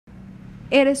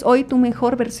¿Eres hoy tu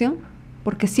mejor versión?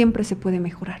 Porque siempre se puede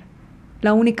mejorar.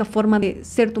 La única forma de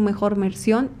ser tu mejor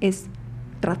versión es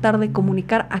tratar de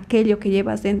comunicar aquello que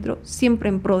llevas dentro, siempre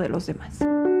en pro de los demás.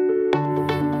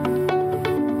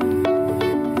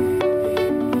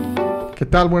 ¿Qué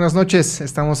tal? Buenas noches.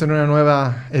 Estamos en una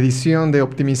nueva edición de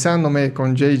Optimizándome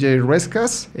con JJ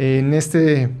Ruescas. En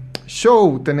este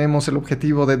show tenemos el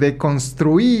objetivo de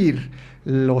deconstruir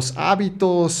los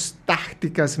hábitos,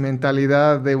 tácticas,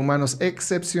 mentalidad de humanos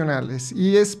excepcionales.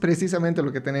 Y es precisamente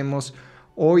lo que tenemos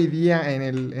hoy día en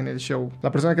el show.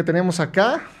 La persona que tenemos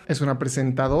acá es una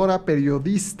presentadora,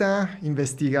 periodista,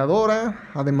 investigadora,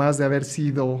 además de haber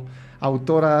sido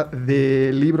autora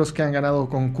de libros que han ganado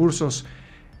concursos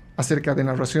acerca de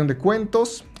narración de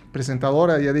cuentos,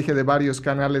 presentadora, ya dije, de varios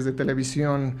canales de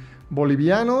televisión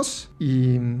bolivianos,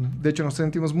 y de hecho nos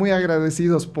sentimos muy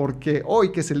agradecidos porque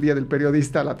hoy, que es el Día del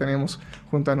Periodista, la tenemos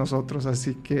junto a nosotros.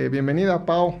 Así que bienvenida,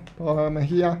 Paola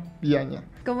Mejía Viaña.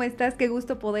 ¿Cómo estás? Qué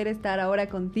gusto poder estar ahora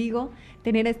contigo,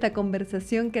 tener esta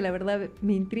conversación que la verdad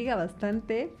me intriga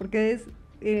bastante, porque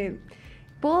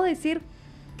puedo decir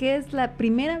que es la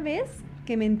primera vez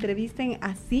que me entrevisten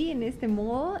así, en este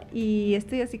modo, y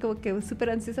estoy así como que súper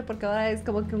ansiosa porque ahora es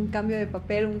como que un cambio de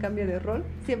papel, un cambio de rol.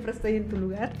 Siempre estoy en tu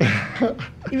lugar.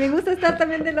 Y me gusta estar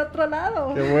también del otro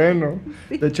lado. ¡Qué bueno!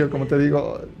 Sí. De hecho, como te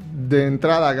digo, de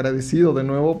entrada agradecido de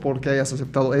nuevo porque hayas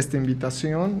aceptado esta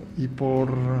invitación y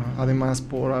además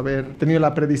por haber tenido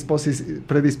la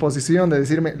predisposición de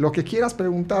decirme lo que quieras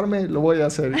preguntarme, lo voy a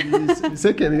hacer. Y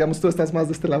sé que, digamos, tú estás más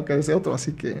de este lado que de ese otro,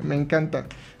 así que me encanta.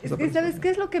 Es que, ¿sabes qué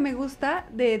es lo que me gusta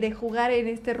de jugar en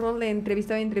este rol de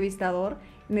entrevistado y entrevistador?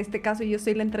 En este caso yo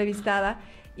soy la entrevistada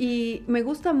y me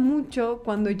gusta mucho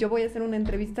cuando yo voy a hacer una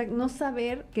entrevista no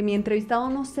saber, que mi entrevistado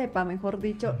no sepa, mejor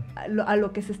dicho, a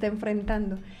lo que se está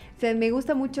enfrentando. O sea, me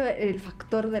gusta mucho el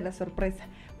factor de la sorpresa.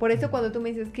 Por eso cuando tú me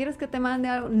dices, ¿quieres que te mande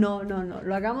algo? No,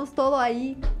 lo hagamos todo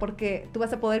ahí porque tú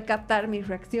vas a poder captar mis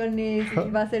reacciones y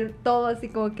va a ser todo así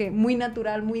como que muy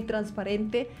natural, muy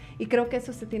transparente, y creo que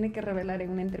eso se tiene que revelar en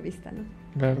una entrevista, ¿no?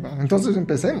 ¿Verdad? Entonces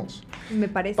empecemos. Me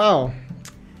parece. Pao,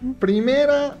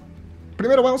 primero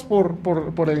vamos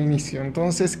por el inicio.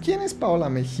 Entonces, ¿quién es Paola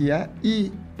Mejía?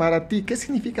 Y para ti, ¿qué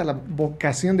significa la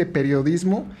vocación de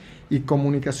periodismo y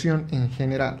comunicación en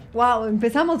general? Wow,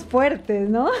 empezamos fuertes,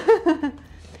 ¿no?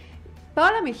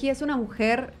 Paola Mejía es una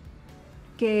mujer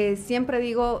que siempre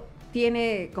digo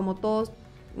tiene, como todos,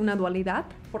 una dualidad,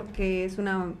 porque es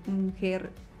una mujer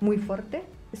muy fuerte,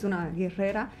 es una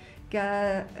guerrera que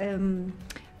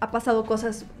ha pasado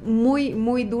cosas muy,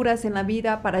 muy duras en la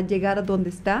vida para llegar a donde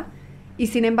está. Y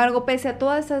sin embargo, pese a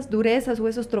todas esas durezas o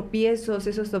esos tropiezos,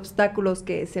 esos obstáculos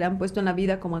que se le han puesto en la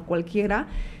vida como a cualquiera,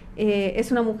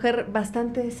 es una mujer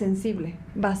bastante sensible,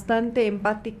 bastante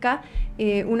empática,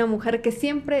 una mujer que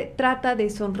siempre trata de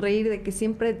sonreír, de que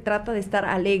siempre trata de estar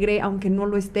alegre, aunque no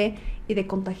lo esté, y de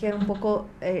contagiar un poco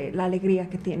la alegría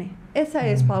que tiene. Esa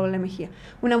es Paola Mejía,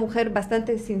 una mujer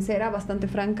bastante sincera, bastante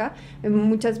franca.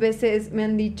 Muchas veces me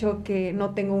han dicho que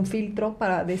no tengo un filtro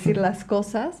para decir las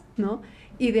cosas, ¿no?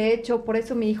 Y de hecho, por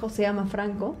eso mi hijo se llama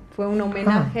Franco. Fue un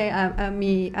homenaje a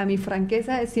mi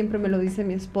franqueza, siempre me lo dice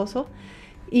mi esposo.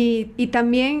 Y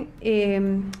también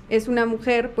es una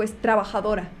mujer, pues,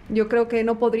 trabajadora. Yo creo que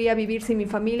no podría vivir sin mi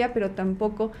familia, pero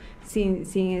tampoco sin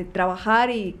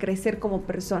trabajar y crecer como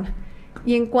persona.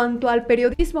 Y en cuanto al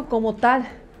periodismo como tal,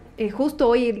 justo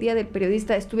hoy, el Día del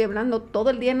Periodista, estuve hablando todo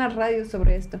el día en la radio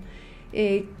sobre esto.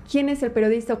 ¿Quién es el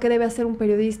periodista o qué debe hacer un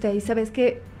periodista? Y sabes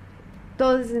que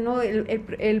todos, ¿no?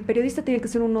 El periodista tiene que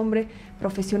ser un hombre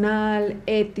profesional,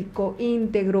 ético,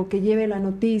 íntegro, que lleve la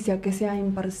noticia, que sea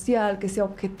imparcial, que sea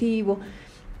objetivo.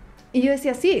 Y yo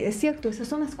decía, sí, es cierto, esas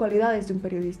son las cualidades de un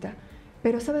periodista.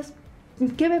 Pero, ¿sabes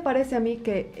qué me parece a mí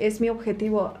que es mi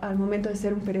objetivo al momento de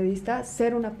ser un periodista?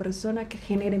 Ser una persona que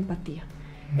genere empatía.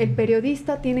 El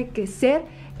periodista tiene que ser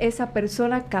esa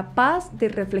persona capaz de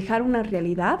reflejar una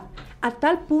realidad a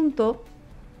tal punto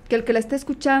que el que la está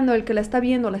escuchando, el que la está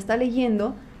viendo, la está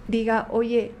leyendo, diga,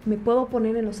 oye, me puedo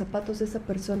poner en los zapatos de esa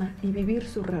persona y vivir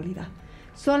su realidad.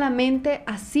 Solamente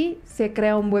así se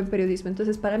crea un buen periodismo.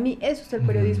 Entonces, para mí, eso es el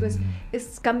periodismo,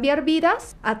 es cambiar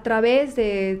vidas a través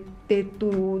de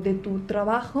tu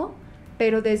trabajo,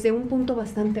 pero desde un punto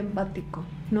bastante empático,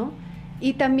 ¿no?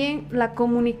 Y también la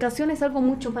comunicación es algo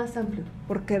mucho más amplio,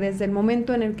 porque desde el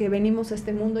momento en el que venimos a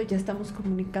este mundo ya estamos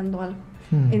comunicando algo.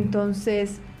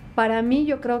 Entonces, para mí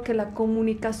yo creo que la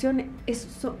comunicación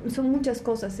son muchas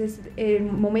cosas. Es el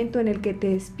momento en el que te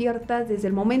despiertas, desde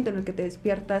el momento en el que te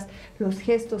despiertas, los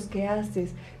gestos que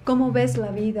haces, cómo ves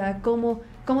la vida, cómo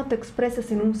te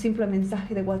expresas en un simple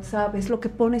mensaje de WhatsApp, es lo que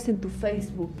pones en tu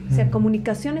Facebook. O sea,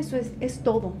 comunicación, eso es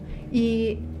todo.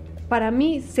 Y para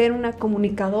mí ser una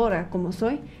comunicadora como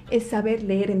soy es saber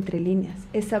leer entre líneas,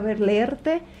 es saber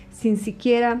leerte sin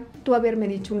siquiera tú haberme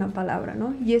dicho una palabra,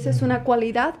 ¿no? Y esa es una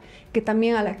cualidad que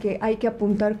también a la que hay que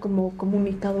apuntar como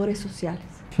comunicadores sociales.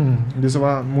 Y eso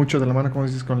va mucho de la mano, como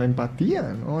dices, con la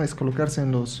empatía, ¿no? Es colocarse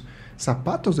en los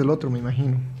zapatos del otro, me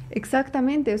imagino.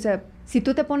 Exactamente, o sea, si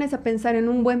tú te pones a pensar en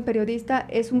un buen periodista,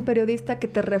 es un periodista que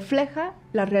te refleja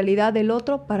la realidad del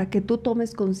otro para que tú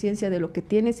tomes conciencia de lo que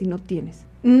tienes y no tienes.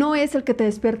 No es el que te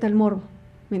despierta el morbo,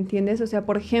 ¿me entiendes? O sea,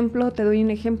 por ejemplo, te doy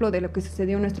un ejemplo de lo que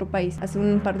sucedió en nuestro país. Hace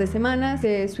un par de semanas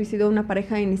se suicidó una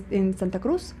pareja en Santa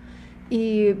Cruz.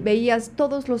 Y veías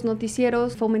todos los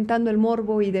noticieros fomentando el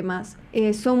morbo y demás.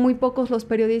 Son muy pocos los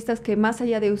periodistas que, más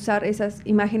allá de usar esas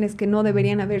imágenes que no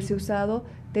deberían haberse usado,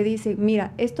 te dicen,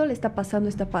 mira, esto le está pasando a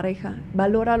esta pareja,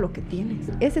 valora lo que tienes.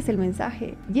 Ese es el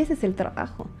mensaje y ese es el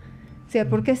trabajo. O sea,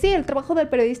 porque sí, el trabajo del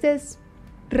periodista es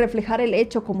reflejar el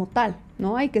hecho como tal,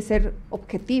 ¿no? Hay que ser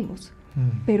objetivos.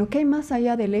 Pero ¿qué hay más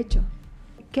allá del hecho?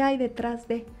 ¿Qué hay detrás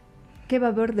de? ¿Qué va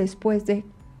a haber después de?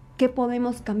 ¿Qué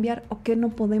podemos cambiar o qué no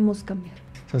podemos cambiar?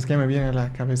 ¿Sabes qué me viene a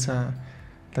la cabeza?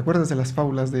 ¿Te acuerdas de las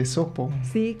fábulas de Esopo?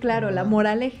 Sí, claro, la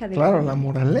moraleja. Claro, la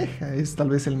moraleja es tal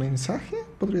vez el mensaje,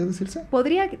 ¿podría decirse?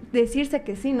 Podría decirse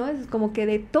que sí, ¿no? Es como que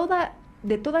de toda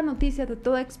noticia, de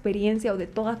toda experiencia o de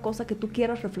toda cosa que tú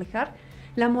quieras reflejar,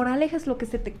 la moraleja es lo que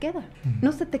se te queda.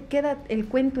 No se te queda el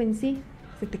cuento en sí,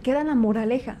 se te queda la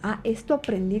moraleja. Ah, esto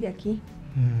aprendí de aquí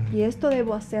y esto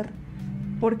debo hacer.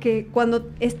 Porque cuando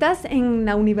estás en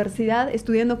la universidad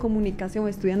estudiando comunicación,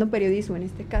 estudiando periodismo en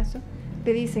este caso,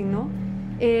 te dicen, ¿no?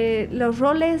 Los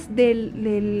roles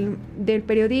del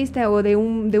periodista o de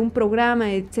un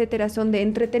programa, etcétera, son de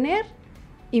entretener,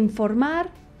 informar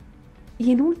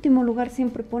y en último lugar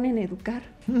siempre ponen educar.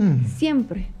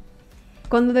 Siempre.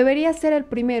 Cuando debería ser el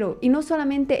primero. Y no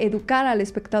solamente educar al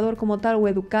espectador como tal o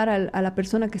educar a la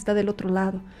persona que está del otro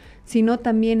lado, sino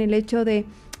también el hecho de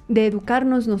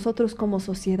educarnos nosotros como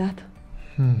sociedad.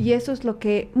 Y eso es lo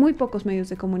que muy pocos medios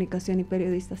de comunicación y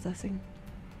periodistas hacen.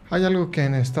 Hay algo que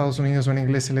en Estados Unidos o en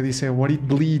inglés se le dice what it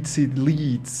bleeds, it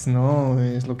leads, ¿no?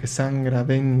 Es lo que sangra,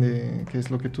 vende, que es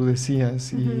lo que tú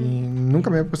decías. Y nunca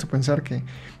me había puesto a pensar que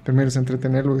primero es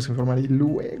entretener, luego es informar y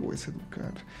luego es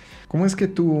educar. ¿Cómo es que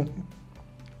tú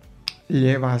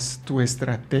llevas tu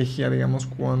estrategia, digamos,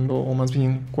 o más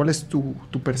bien, cuál es tu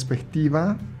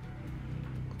perspectiva,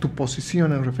 tu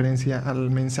posición en referencia al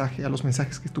mensaje, a los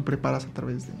mensajes que tú preparas a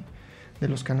través de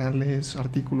los canales,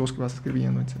 artículos que vas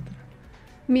escribiendo, etcétera?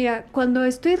 Mira, cuando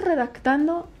estoy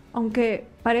redactando, aunque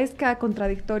parezca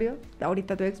contradictorio,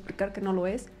 ahorita te voy a explicar que no lo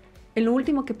es, en lo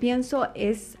último que pienso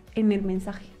es en el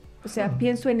mensaje. O sea,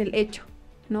 pienso en el hecho,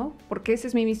 ¿no? Porque esa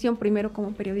es mi misión primero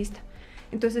como periodista.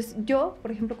 Entonces yo,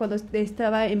 por ejemplo, cuando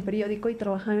estaba en periódico y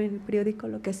trabajaba en el periódico,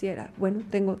 lo que hacía era, bueno,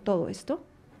 tengo todo esto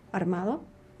armado.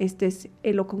 Este es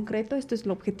lo concreto, este es el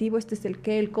objetivo, este es el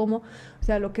qué, el cómo, o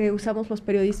sea, lo que usamos los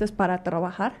periodistas para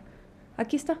trabajar.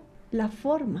 Aquí está, la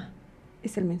forma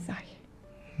es el mensaje.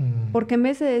 Porque en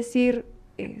vez de decir,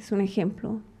 es un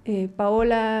ejemplo,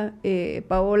 Paola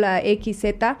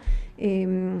XZ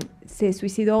se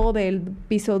suicidó del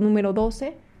piso número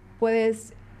 12,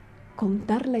 puedes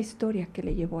contar la historia que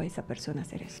le llevó a esa persona a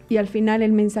hacer eso. Y al final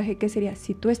el mensaje, ¿qué sería?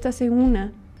 Si tú estás en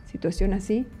una situación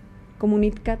así,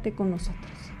 comunícate con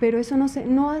nosotros. Pero eso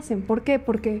no hacen. ¿Por qué?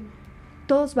 Porque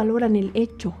todos valoran el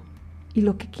hecho y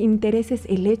lo que interesa es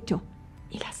el hecho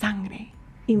y la sangre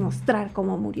y mostrar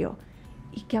cómo murió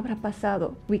y qué habrá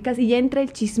pasado. Ubicas y ya entra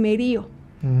el chismerío,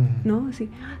 ¿no? Así,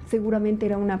 seguramente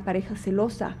era una pareja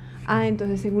celosa.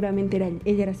 Entonces seguramente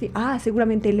ella era así.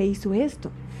 Seguramente le hizo esto.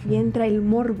 Y entra el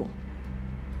morbo.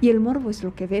 Y el morbo es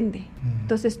lo que vende.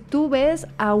 Entonces tú ves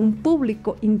a un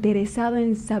público interesado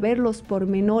en saber los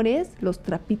pormenores, los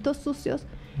trapitos sucios,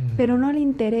 pero no le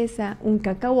interesa un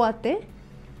cacahuate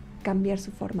cambiar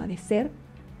su forma de ser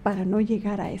para no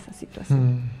llegar a esa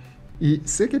situación. Y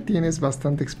sé que tienes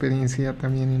bastante experiencia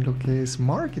también en lo que es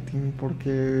marketing,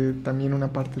 porque también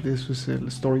una parte de eso es el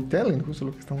storytelling, justo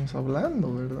lo que estamos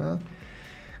hablando, ¿verdad?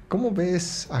 ¿Cómo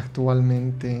ves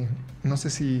actualmente, no sé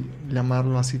si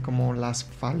llamarlo así como las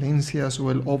falencias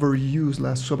o el overuse,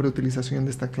 la sobreutilización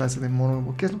de esta clase de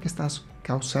morbo? ¿Qué es lo que estás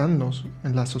causando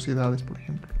en las sociedades, por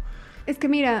ejemplo? Es que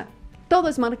mira, todo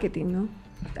es marketing, ¿no?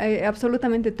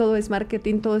 Absolutamente todo es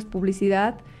marketing, todo es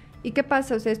publicidad. ¿Y qué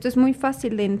pasa? O sea, esto es muy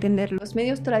fácil de entender. Los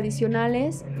medios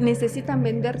tradicionales necesitan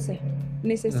venderse,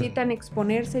 necesitan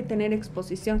exponerse y tener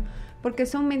exposición, porque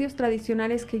son medios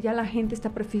tradicionales que ya la gente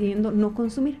está prefiriendo no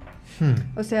consumir.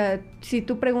 O sea, si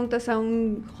tú preguntas a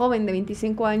un joven de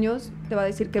 25 años, te va a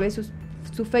decir que ve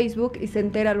su Facebook y se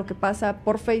entera lo que pasa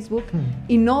por Facebook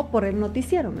y no por el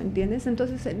noticiero, ¿me entiendes?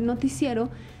 Entonces el noticiero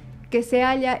que se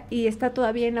halla y está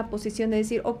todavía en la posición de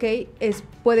decir, ok,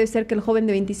 puede ser que el joven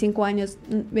de 25 años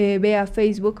vea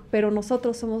Facebook, pero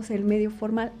nosotros somos el medio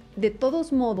formal. De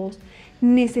todos modos,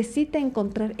 necesita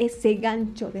encontrar ese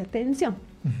gancho de atención.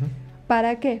 Uh-huh.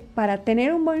 ¿Para qué? Para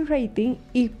tener un buen rating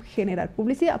y generar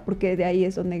publicidad, porque de ahí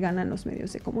es donde ganan los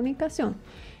medios de comunicación.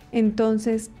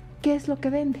 Entonces, ¿qué es lo que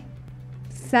vende?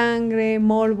 Sangre,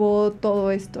 morbo,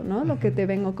 todo esto, ¿no? Uh-huh. Lo que te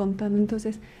vengo contando.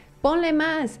 Entonces, ponle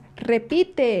más,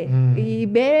 repite y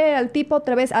ve al tipo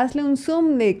otra vez, hazle un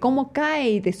zoom de cómo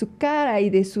cae, de su cara y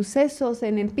de sus sesos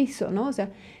en el piso, ¿no? O sea,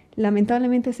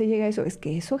 lamentablemente se llega a eso, es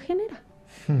que eso genera,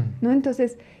 ¿no?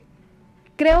 Entonces,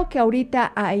 creo que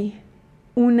ahorita hay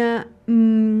un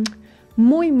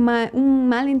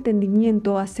mal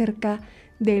entendimiento acerca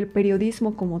del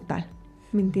periodismo como tal,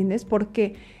 ¿me entiendes?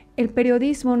 Porque el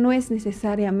periodismo no es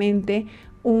necesariamente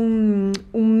un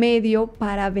medio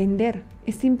para vender,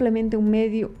 es simplemente un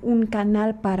medio, un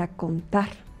canal para contar.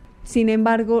 Sin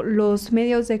embargo, los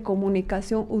medios de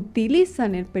comunicación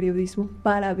utilizan el periodismo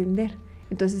para vender.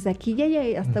 Entonces aquí ya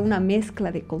hay hasta una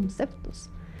mezcla de conceptos.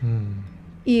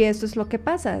 Y eso es lo que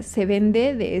pasa, se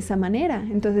vende de esa manera.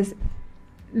 Entonces,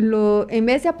 en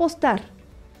vez de apostar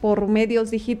por medios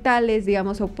digitales,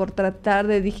 digamos, o por tratar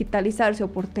de digitalizarse o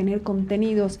por tener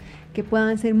contenidos que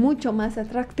puedan ser mucho más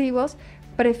atractivos,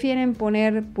 prefieren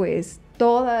poner pues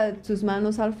todas sus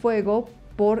manos al fuego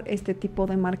por este tipo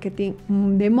de marketing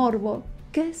de morbo,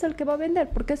 que es el que va a vender,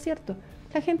 porque es cierto,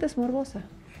 la gente es morbosa,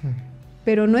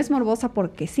 pero no es morbosa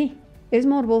porque sí, es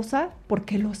morbosa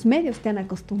porque los medios te han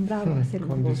acostumbrado a ser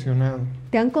condicionado. Morboso.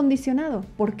 Te han condicionado,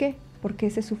 ¿por qué? Porque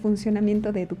ese es su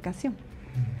funcionamiento de educación.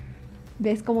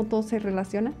 ¿Ves cómo todo se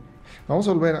relaciona? Vamos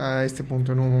a volver a este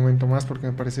punto en un momento más porque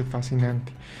me parece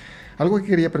fascinante. Algo que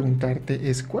quería preguntarte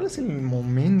es, ¿cuál es el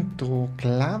momento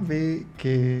clave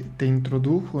que te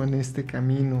introdujo en este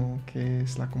camino que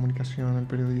es la comunicación, el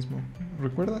periodismo?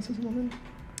 ¿Recuerdas ese momento?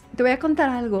 Te voy a contar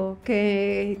algo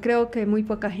que creo que muy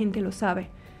poca gente lo sabe.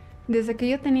 Desde que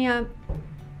yo tenía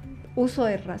uso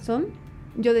de razón,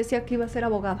 yo decía que iba a ser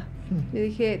abogada. Yo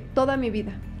dije, toda mi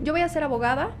vida, yo voy a ser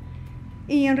abogada,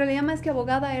 y en realidad más que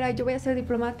abogada era, yo voy a ser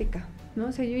diplomática, ¿no?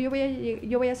 O sea, yo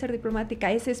voy a ser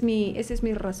diplomática, esa es mi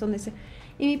razón de ser.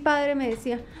 Y mi padre me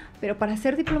decía, pero para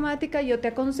ser diplomática yo te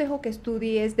aconsejo que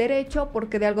estudies Derecho,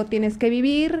 porque de algo tienes que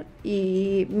vivir,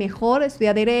 y mejor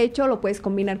estudia Derecho, lo puedes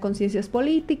combinar con Ciencias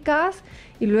Políticas,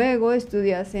 y luego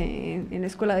estudias en la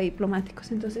Escuela de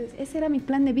Diplomáticos. Entonces, ese era mi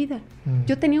plan de vida.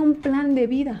 Yo tenía un plan de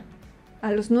vida.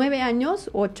 A los 9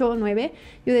 años, 8 o 9,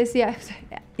 yo decía,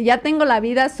 ya tengo la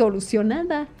vida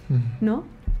solucionada, ¿no?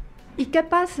 ¿Y qué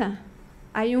pasa?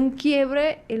 Hay un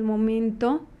quiebre, el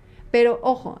momento, pero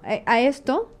ojo, a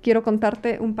esto quiero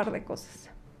contarte un par de cosas.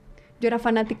 Yo era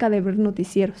fanática de ver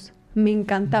noticieros, me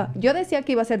encantaba. Yo decía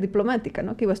que iba a ser diplomática,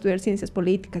 ¿no? Que iba a estudiar ciencias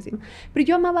políticas, ¿no? Pero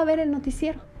yo amaba ver el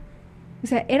noticiero. O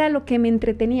sea, era lo que me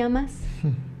entretenía más.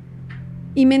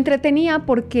 Y me entretenía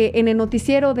porque en el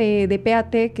noticiero de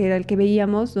PAT, que era el que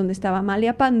veíamos, donde estaba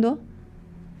Amalia Pando,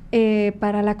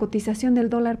 para la cotización del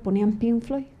dólar ponían Pink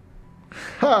Floyd.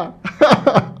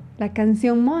 La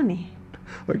canción Money.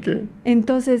 Okay.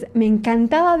 Entonces me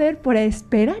encantaba ver por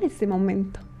esperar ese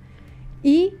momento.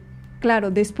 Y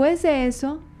claro, después de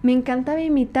eso, me encantaba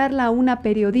imitarla a una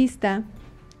periodista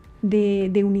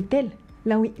de Unitel.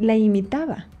 La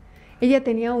imitaba. Ella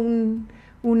tenía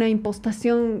una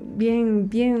impostación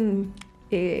bien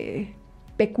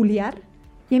peculiar,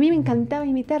 y a mí me encantaba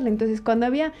imitarla. Entonces, cuando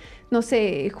había, no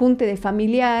sé, junte de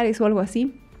familiares o algo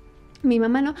así, mi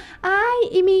mamá no,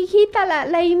 ¡ay! Y mi hijita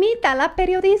la imita, la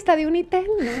periodista de Unitel,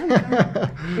 ¿no?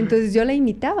 Entonces yo la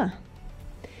imitaba.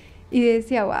 Y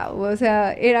decía, wow, o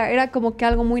sea, era como que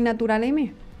algo muy natural en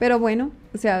mí. Pero bueno,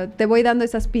 o sea, te voy dando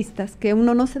esas pistas que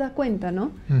uno no se da cuenta,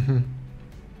 ¿no? Uh-huh.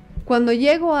 Cuando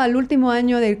llego al último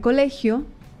año del colegio,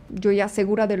 yo ya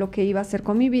segura de lo que iba a hacer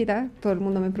con mi vida, todo el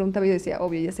mundo me preguntaba y yo decía,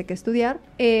 obvio, ya sé qué estudiar,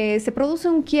 se produce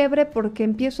un quiebre porque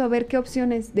empiezo a ver qué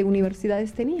opciones de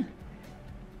universidades tenía.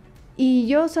 Y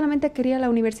yo solamente quería la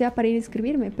universidad para ir a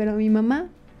inscribirme, pero mi mamá,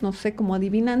 no sé, como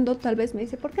adivinando, tal vez me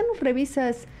dice, ¿por qué no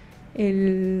revisas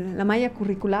la malla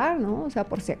curricular, no? O sea,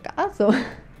 por si acaso.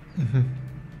 Uh-huh.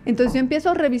 Entonces yo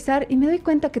empiezo a revisar y me doy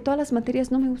cuenta que todas las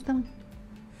materias no me gustaban.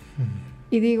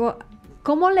 Y digo,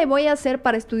 ¿cómo le voy a hacer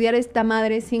para estudiar esta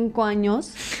madre 5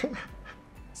 años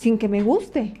sin que me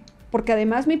guste? Porque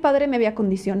además mi padre me había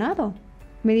condicionado.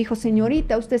 Me dijo,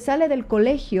 señorita, usted sale del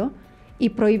colegio y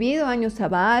prohibido año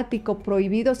sabático,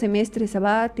 prohibido semestre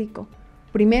sabático.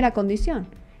 Primera condición.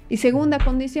 Y segunda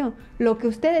condición, lo que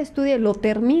usted estudie lo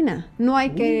termina. No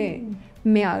hay que,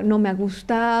 no me ha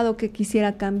gustado, que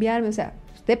quisiera cambiarme. O sea,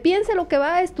 usted piense lo que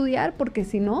va a estudiar, porque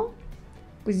si no,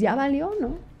 pues ya valió, ¿no?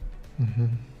 Ujú.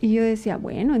 Y yo decía,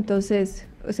 bueno, entonces,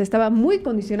 o sea, estaba muy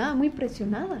condicionada, muy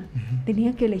presionada. Ujú.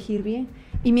 Tenía que elegir bien.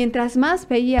 Y mientras más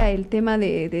veía el tema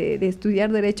de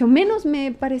estudiar derecho, menos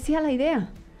me parecía la idea.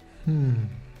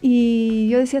 Y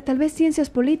yo decía, tal vez ciencias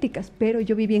políticas, pero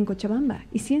yo vivía en Cochabamba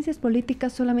y ciencias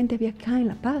políticas solamente había acá en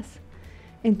La Paz.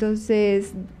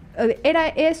 Entonces, era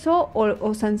eso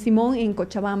o San Simón en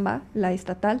Cochabamba, la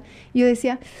estatal. Y yo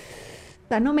decía,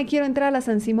 no me quiero entrar a la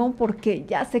San Simón porque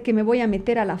ya sé que me voy a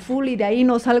meter a la full y de ahí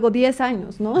no salgo 10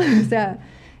 años, ¿no? O sea,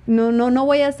 no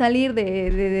voy a salir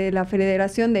de la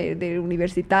federación de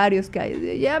universitarios que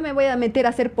hay. Ya me voy a meter a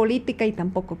hacer política y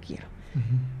tampoco quiero. Ujú.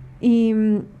 Y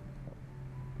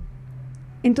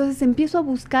entonces empiezo a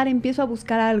buscar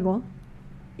algo.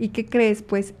 ¿Y qué crees?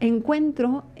 Pues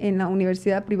encuentro en la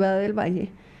Universidad Privada del Valle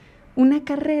una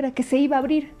carrera que se iba a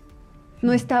abrir.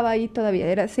 No estaba ahí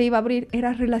todavía, se iba a abrir,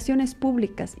 era Relaciones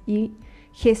Públicas y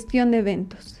Gestión de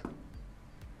Eventos.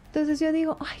 Entonces yo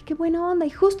digo, ay, qué buena onda. Y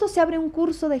justo se abre un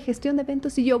curso de gestión de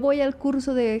eventos y yo voy al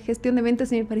curso de gestión de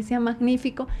eventos y me parecía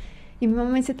magnífico. Y mi mamá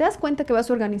me dice, ¿te das cuenta que vas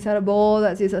a organizar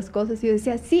bodas y esas cosas? Y yo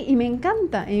decía, sí, y me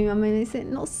encanta. Y mi mamá me dice,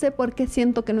 no sé por qué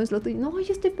siento que no es lo tuyo. No,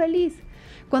 yo estoy feliz.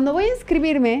 Cuando voy a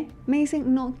inscribirme, me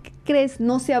dicen, no, ¿qué crees?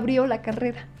 No se abrió la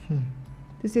carrera.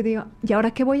 Entonces yo digo, ¿y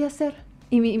ahora qué voy a hacer?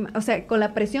 Y o sea, con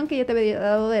la presión que yo te había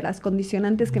dado de las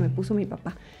condicionantes que me puso mi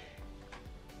papá.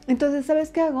 Entonces,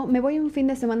 ¿sabes qué hago? Me voy un fin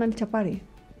de semana al Chapare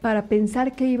para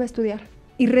pensar qué iba a estudiar.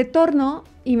 Y retorno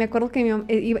y me acuerdo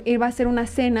que iba a hacer una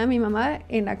cena mi mamá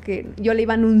en la que yo le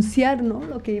iba a anunciar, ¿no?,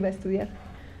 lo que iba a estudiar.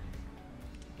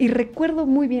 Y recuerdo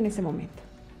muy bien ese momento,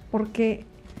 porque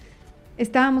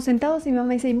estábamos sentados y mi mamá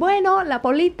me dice, bueno, la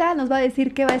Polita nos va a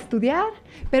decir qué va a estudiar,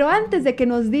 pero antes de que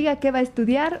nos diga qué va a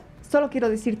estudiar, solo quiero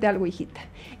decirte algo, hijita.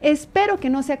 Espero que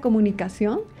no sea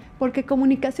comunicación, porque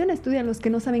comunicación estudian los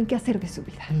que no saben qué hacer de su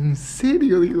vida. ¿En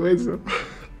serio digo eso?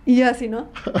 Y yo así, ¿no?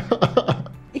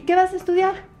 ¿Y qué vas a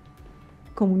estudiar?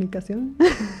 Comunicación.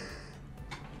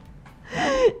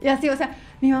 Y así, o sea,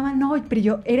 mi mamá, no, pero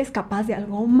yo, eres capaz de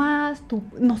algo más, tú,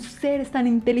 no sé, eres tan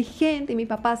inteligente. Y mi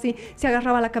papá así, se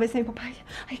agarraba la cabeza y mi papá,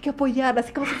 hay que apoyarla,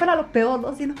 así como si fuera lo peor, ¿no?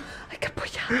 Así, ¿no? Hay que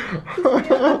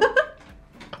apoyarla.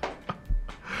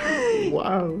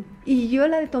 Wow. Y yo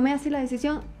tomé así la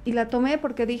decisión, y la tomé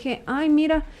porque dije, ay,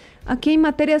 mira, aquí hay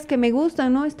materias que me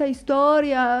gustan, ¿no? Esta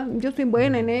historia, yo soy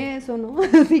buena en eso, ¿no?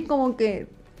 Así como que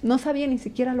no sabía ni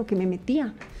siquiera lo que me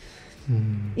metía.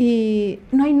 Y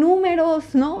no hay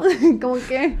números, ¿no? Como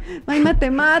que no hay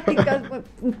matemáticas,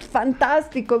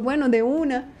 fantástico, bueno, de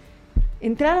una.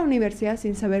 Entré a la universidad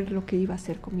sin saber lo que iba a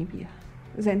hacer con mi vida.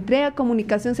 O sea, entré a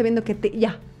comunicación sabiendo que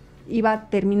ya iba a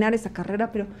terminar esa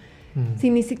carrera, pero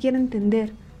sin ni siquiera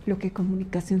entender lo que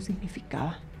comunicación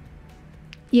significaba.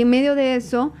 Y en medio de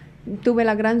eso, tuve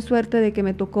la gran suerte de que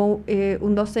me tocó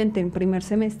un docente en primer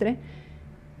semestre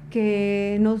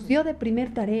que nos dio de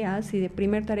primer tarea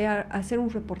hacer un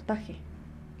reportaje.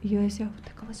 Y yo decía,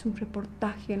 ¿cómo es un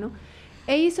reportaje, no?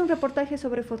 E hice un reportaje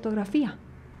sobre fotografía.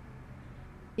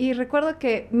 Y recuerdo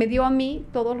que me dio a mí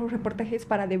todos los reportajes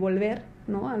para devolver,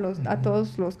 ¿no?, a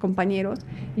todos los compañeros.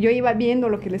 Yo iba viendo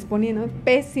lo que les ponía, ¿no?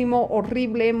 Pésimo,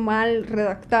 horrible, mal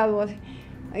redactado.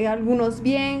 Algunos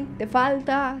bien, te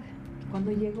falta.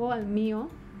 Cuando llegó al mío,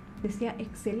 decía,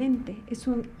 excelente, es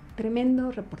un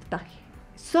tremendo reportaje.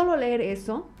 Solo leer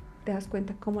eso, te das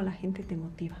cuenta cómo la gente te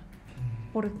motiva.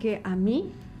 Porque a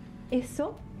mí,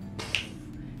 eso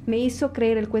me hizo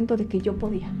creer el cuento de que yo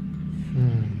podía.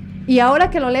 Y ahora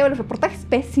que lo leo, el reportaje es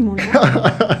pésimo, ¿no?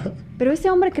 Pero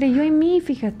ese hombre creyó en mí,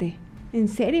 fíjate. En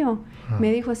serio.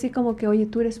 Me dijo así como que, oye,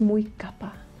 tú eres muy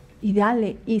capa. Y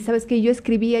dale. Y sabes que yo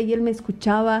escribía y él me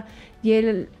escuchaba. Y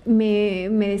él me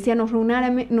decía, nos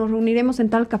reuniremos en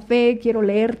tal café, quiero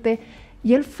leerte.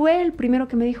 Y él fue el primero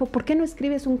que me dijo, ¿por qué no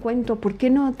escribes un cuento? ¿Por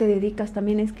qué no te dedicas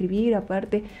también a escribir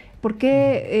aparte? ¿Por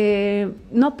qué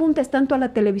no apuntas tanto a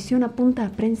la televisión? Apunta a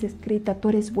prensa escrita, tú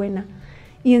eres buena.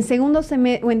 Y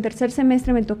en tercer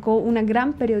semestre me tocó una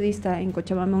gran periodista en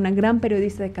Cochabamba, una gran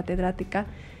periodista de catedrática.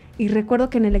 Y recuerdo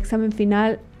que en el examen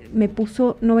final me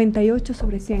puso 98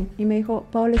 sobre 100. Y me dijo,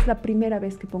 Paola, es la primera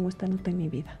vez que pongo esta nota en mi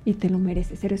vida. Y te lo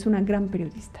mereces, eres una gran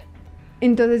periodista.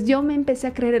 Entonces yo me empecé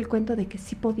a creer el cuento de que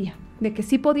sí podía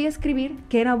escribir,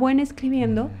 que era buena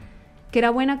escribiendo, que era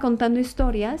buena contando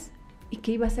historias y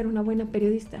que iba a ser una buena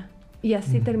periodista. Y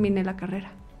así terminé la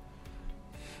carrera.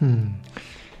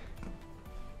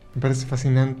 Me parece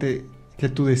fascinante que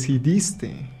tú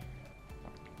decidiste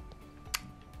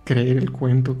creer el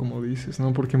cuento, como dices,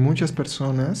 ¿no? Porque muchas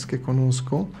personas que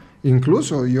conozco,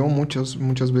 incluso yo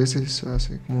muchas veces,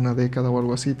 hace como una década o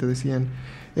algo así, te decían,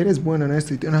 eres bueno en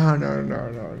esto, y tú, no.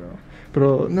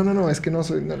 Pero no, es que no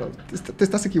soy, te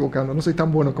estás equivocando, no soy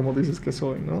tan bueno como dices que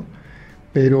soy, ¿no?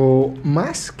 Pero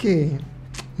más que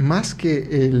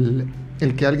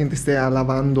el que alguien te esté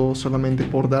alabando solamente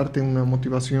por darte una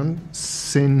motivación,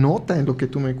 se nota en lo que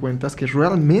tú me cuentas que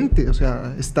realmente, o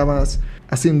sea, estabas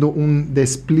haciendo un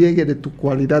despliegue de tu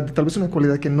cualidad, tal vez una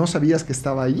cualidad que no sabías que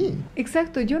estaba allí.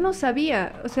 Exacto, yo no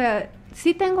sabía, o sea,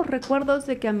 sí tengo recuerdos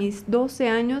de que a mis 12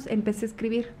 años empecé a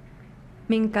escribir.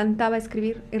 Me encantaba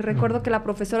escribir. Y recuerdo que la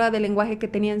profesora de lenguaje que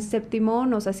tenía en séptimo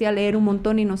nos hacía leer un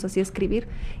montón y nos hacía escribir.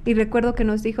 Y recuerdo que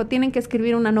nos dijo, tienen que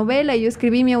escribir una novela. Y yo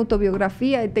escribí mi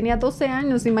autobiografía. Y tenía 12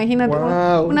 años, imagínate.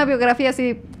 Wow. Una biografía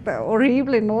así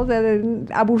horrible, ¿no? O sea,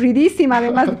 aburridísima,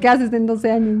 además, ¿qué haces en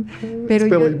 12 años? Pero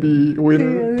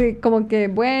yo, sí, como que,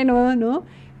 bueno, ¿no?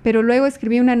 Pero luego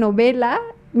escribí una novela,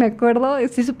 me acuerdo,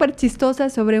 es súper chistosa,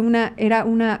 era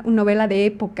una novela de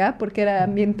época, porque era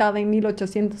ambientada en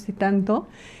 1800 y tanto,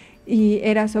 y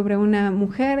era sobre una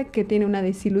mujer que tiene una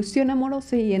desilusión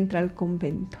amorosa y entra al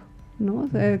convento, ¿no? O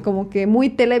sea, como que muy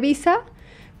Televisa,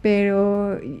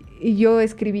 pero y yo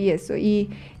escribí eso, y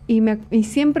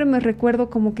siempre me recuerdo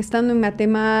como que estando en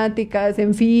matemáticas,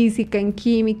 en física, en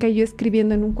química, yo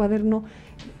escribiendo en un cuaderno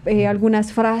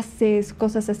algunas frases,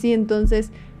 cosas así,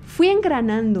 entonces fui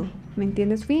engranando, ¿me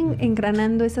entiendes? Fui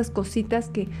engranando esas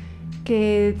cositas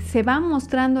que se van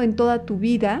mostrando en toda tu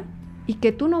vida y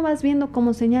que tú no vas viendo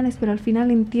como señales, pero al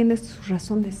final entiendes su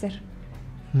razón de ser.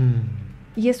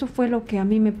 Y eso fue lo que a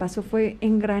mí me pasó, fue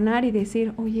engranar y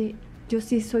decir, oye, yo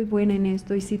sí soy buena en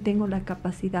esto y sí tengo la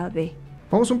capacidad de...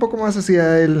 Vamos un poco más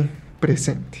hacia el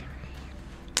presente.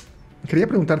 Quería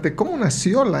preguntarte, ¿cómo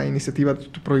nació la iniciativa de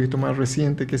tu proyecto más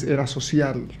reciente, que es Era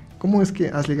Social? ¿Cómo es que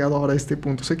has llegado ahora a este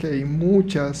punto? Sé que hay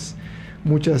muchas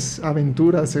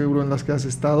aventuras seguro en las que has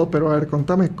estado, pero a ver,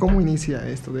 contame cómo inicia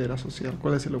esto de Era Social,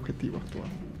 ¿cuál es el objetivo actual?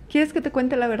 ¿Quieres que te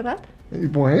cuente la verdad?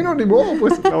 Bueno, ni modo,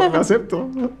 pues lo acepto.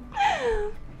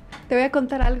 Te voy a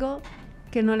contar algo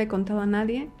que no le he contado a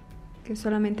nadie, que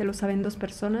solamente lo saben 2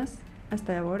 personas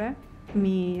hasta ahora,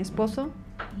 mi esposo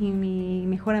y mi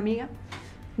mejor amiga.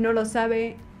 No lo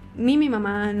sabe ni mi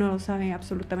mamá, no lo sabe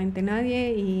absolutamente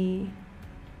nadie y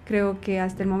creo que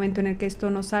hasta el momento en el que esto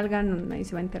no salga nadie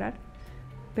se va a enterar,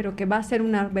 pero que va a ser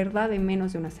una verdad en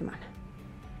menos de una semana.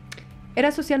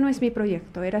 Era Social no es mi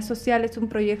proyecto, Era Social es un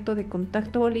proyecto de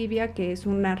Contacto Bolivia, que es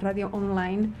una radio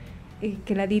online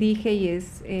que la dirige y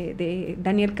es de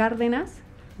Daniel Cárdenas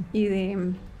y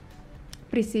de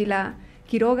Priscila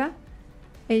Quiroga.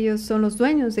 Ellos son los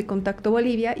dueños de Contacto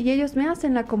Bolivia y ellos me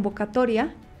hacen la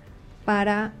convocatoria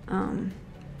para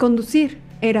conducir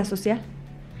Era Social,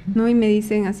 ¿no? Y me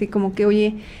dicen así como que,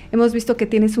 oye, hemos visto que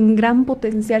tienes un gran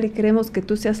potencial y queremos que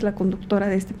tú seas la conductora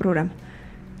de este programa.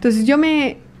 Entonces yo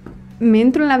me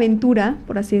entro en la aventura,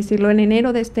 por así decirlo, en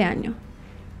enero de este año.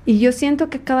 Y yo siento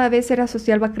que cada vez Era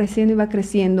Social va creciendo y va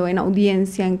creciendo en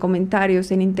audiencia, en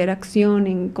comentarios, en interacción,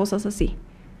 en cosas así.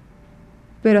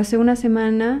 Pero hace una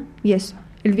semana, y eso,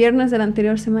 el viernes de la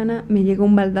anterior semana me llegó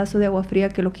un baldazo de agua fría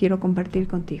que lo quiero compartir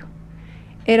contigo.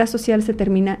 Era Social se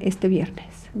termina este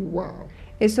viernes. Wow.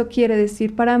 Eso quiere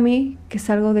decir para mí que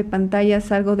salgo de pantalla,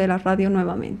 salgo de la radio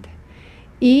nuevamente.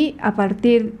 Y a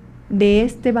partir de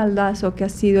este baldazo que ha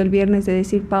sido el viernes de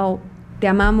decir, Pau, te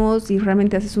amamos y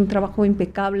realmente haces un trabajo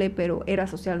impecable, pero Era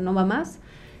Social no va más,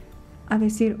 a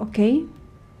decir, ok,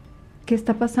 ¿qué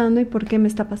está pasando y por qué me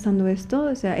está pasando esto?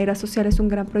 O sea, Era Social es un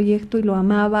gran proyecto y lo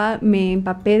amaba, me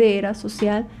empapé de Era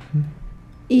Social.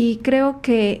 Y creo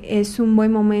que es un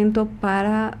buen momento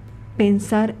para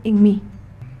pensar en mí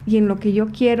y en lo que yo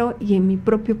quiero y en mi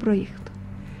propio proyecto.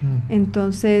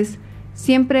 Entonces,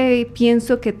 siempre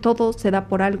pienso que todo se da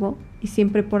por algo y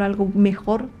siempre por algo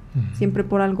mejor, siempre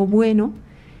por algo bueno.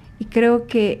 Y creo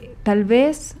que tal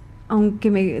vez,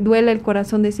 aunque me duele el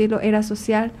corazón decirlo, Era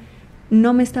Social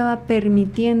no me estaba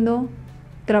permitiendo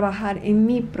trabajar en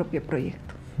mi propio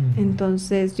proyecto.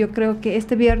 Entonces, yo creo que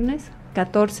este viernes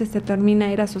 14 se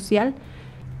termina Era Social.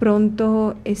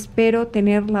 Pronto espero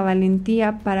tener la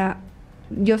valentía para,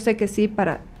 yo sé que sí,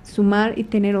 para sumar y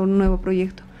tener un nuevo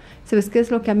proyecto. ¿Sabes qué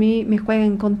es lo que a mí me juega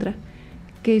en contra?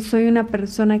 Que soy una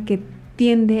persona que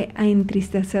tiende a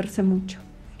entristecerse mucho.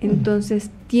 Entonces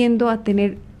tiendo a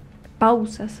tener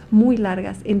pausas muy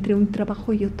largas entre un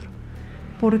trabajo y otro.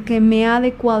 Porque me ha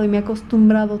adecuado y me he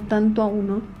acostumbrado tanto a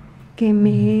uno que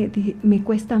me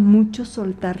cuesta mucho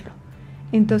soltarlo.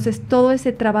 Entonces todo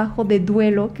ese trabajo de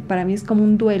duelo, que para mí es como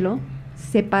un duelo,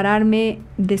 separarme,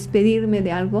 despedirme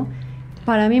de algo,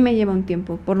 para mí me lleva un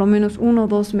tiempo, por lo menos 1 o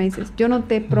 2 meses. Yo no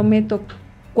te prometo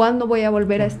cuándo voy a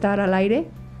volver a estar al aire,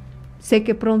 sé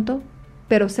que pronto,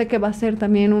 pero sé que va a ser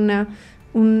también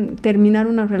terminar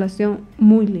una relación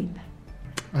muy linda.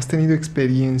 has tenido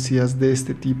experiencias de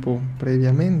este tipo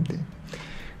previamente.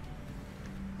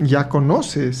 Ya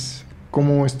conoces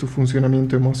cómo es tu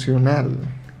funcionamiento emocional,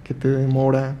 que te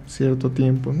demora cierto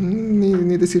tiempo.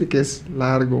 Ni decir que es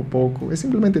largo o poco, es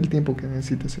simplemente el tiempo que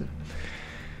necesitas ser.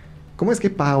 ¿Cómo es que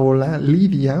Paola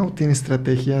lidia o tiene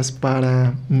estrategias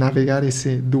para navegar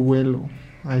ese duelo,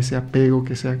 a ese apego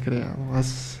que se ha creado?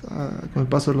 Con el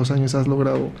paso de los años has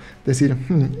logrado decir,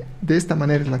 de esta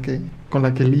manera es con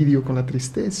la que lidio con la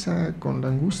tristeza, con la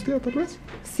angustia, tal vez.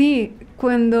 Sí,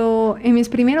 cuando en mis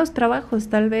primeros trabajos,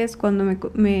 tal vez cuando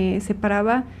me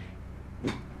separaba,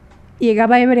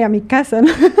 llegaba ebria a mi casa, ¿no?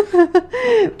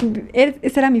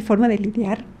 Esa era mi forma de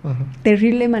lidiar. Uh-huh.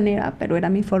 Terrible manera, pero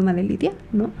era mi forma de lidiar,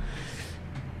 ¿no?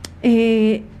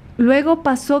 Luego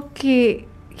pasó que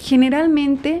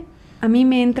generalmente a mí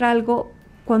me entra algo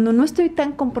cuando no estoy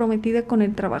tan comprometida con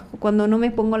el trabajo, cuando no me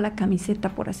pongo la camiseta,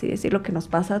 por así decirlo, que nos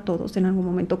pasa a todos en algún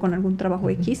momento con algún trabajo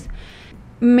X.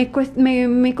 Me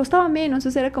costaba menos,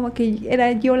 o sea, era como que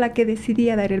era yo la que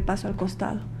decidía dar el paso al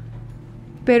costado.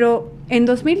 Pero en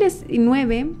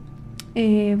 2019,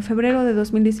 en febrero de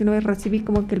 2019, recibí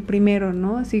como que el primero,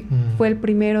 ¿no? Así fue el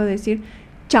primero de decir,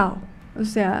 chao. O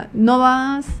sea, no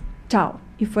vas, chao.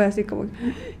 Y fue así como,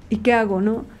 ¿y qué hago,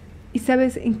 no? ¿Y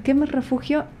sabes en qué me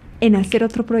refugio? En hacer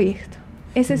otro proyecto.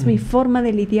 Esa es mi forma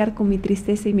de lidiar con mi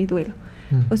tristeza y mi duelo.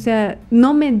 O sea,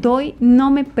 no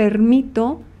me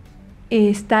permito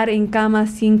estar en cama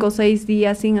 5 o 6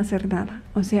 días sin hacer nada.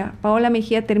 O sea, Paola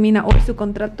Mejía termina hoy su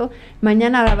contrato,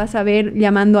 mañana la vas a ver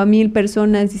llamando a 1000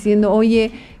 personas diciendo,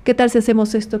 oye, ¿qué tal si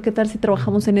hacemos esto? ¿Qué tal si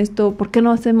trabajamos en esto? ¿Por qué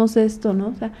no hacemos esto? ¿No?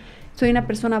 O sea, soy una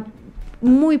persona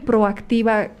muy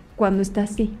proactiva cuando está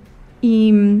así.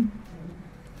 Y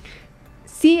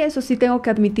sí, eso sí tengo que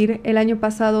admitir, el año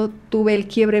pasado tuve el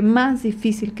quiebre más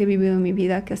difícil que he vivido en mi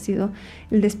vida, que ha sido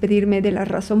el despedirme de La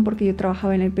Razón, porque yo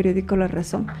trabajaba en el periódico La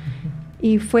Razón.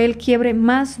 Y fue el quiebre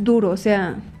más duro, o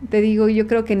sea, te digo, yo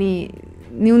creo que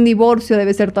ni un divorcio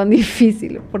debe ser tan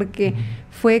difícil, porque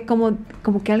fue como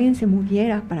que alguien se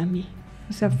muriera para mí.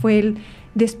 O sea, fue el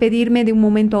despedirme de un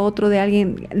momento a otro de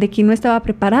alguien de quien no estaba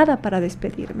preparada para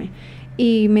despedirme.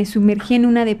 Y me sumergí en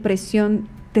una depresión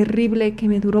terrible que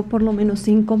me duró por lo menos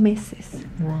 5 meses.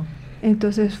 Wow.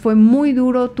 Entonces fue muy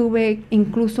duro,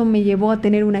 incluso me llevó a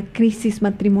tener una crisis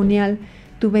matrimonial.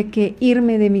 Tuve que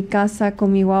irme de mi casa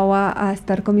con mi guagua a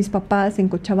estar con mis papás en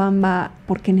Cochabamba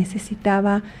porque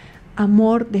necesitaba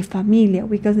amor de familia,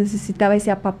 ubicas, necesitaba ese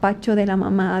apapacho de la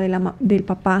mamá, del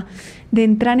papá, de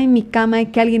entrar en mi cama y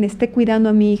que alguien esté cuidando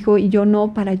a mi hijo y yo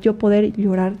no, para yo poder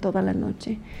llorar toda la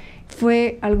noche.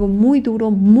 Fue algo muy duro,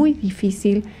 muy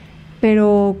difícil,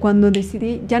 pero cuando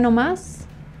decidí ya no más,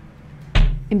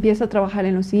 empiezo a trabajar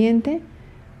en lo siguiente,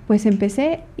 pues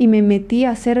empecé y me metí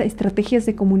a hacer estrategias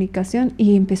de comunicación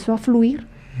y empezó a fluir.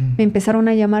 Me empezaron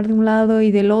a llamar de un lado y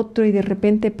del otro y de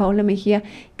repente Paola Mejía,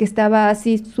 que estaba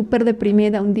así súper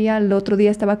deprimida un día, el otro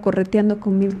día estaba correteando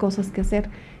con 1000 cosas que hacer.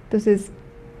 Entonces,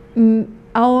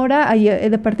 ahora,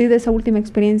 a partir de esa última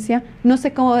experiencia, no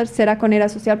sé cómo será con Era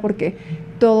Social porque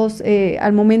todos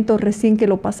al momento recién que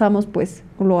lo pasamos, pues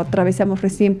lo atravesamos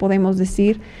recién, podemos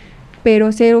decir,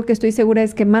 pero si hay algo que estoy segura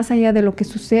es que más allá de lo que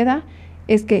suceda,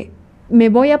 es que me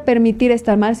voy a permitir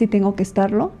estar mal si tengo que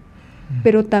estarlo,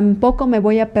 pero tampoco me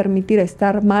voy a permitir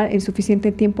estar mal el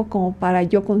suficiente tiempo como para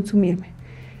yo consumirme.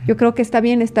 Yo creo que está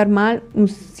bien estar mal un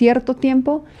cierto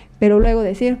tiempo, pero luego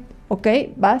decir, ok,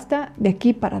 basta, de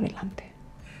aquí para adelante.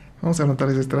 Vamos a anotar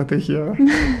esa estrategia.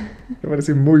 Me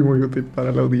parece muy, muy útil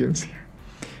para la audiencia.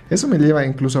 Eso me lleva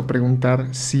incluso a preguntar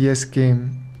si es que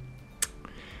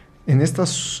en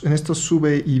estos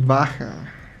sube y baja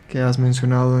que has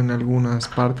mencionado en algunas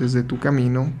partes de tu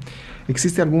camino,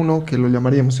 ¿existe alguno que lo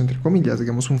llamaríamos, entre comillas,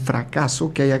 digamos, un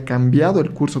fracaso que haya cambiado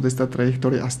el curso de esta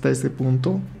trayectoria hasta este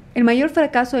punto? El mayor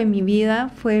fracaso de mi vida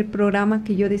fue el programa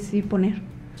que yo decidí poner.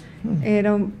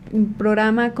 Era un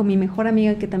programa con mi mejor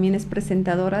amiga, que también es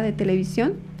presentadora de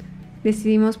televisión.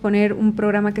 Decidimos poner un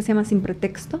programa que se llama Sin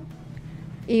Pretexto.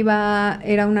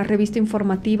 Era una revista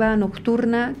informativa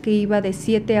nocturna que iba de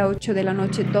 7 a 8 de la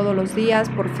noche todos los días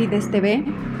por Fides TV.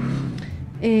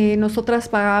 Nosotras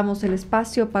pagábamos el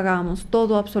espacio, pagábamos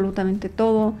todo, absolutamente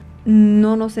todo.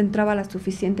 No nos entraba la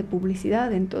suficiente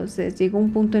publicidad, entonces llegó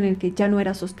un punto en el que ya no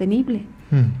era sostenible.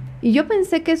 Y yo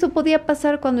pensé que eso podía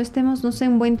pasar cuando estemos, no sé,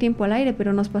 un buen tiempo al aire,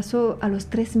 pero nos pasó a los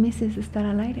 3 meses de estar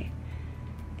al aire.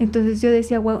 Entonces yo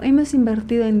decía, wow, hemos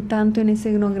invertido en tanto, en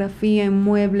escenografía, en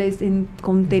muebles, en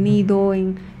contenido,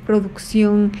 en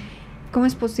producción. ¿Cómo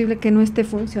es posible que no esté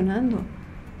funcionando?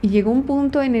 Y llegó un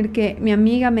punto en el que mi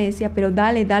amiga me decía, pero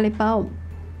dale, Pau,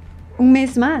 un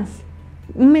mes más.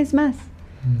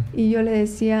 Y yo le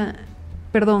decía,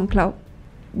 perdón, Clau,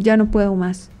 ya no puedo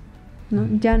más, ¿no?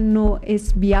 Ya no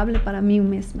es viable para mí un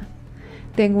mes más.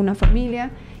 Tengo una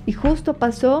familia y justo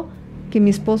pasó que mi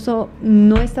esposo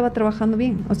no estaba trabajando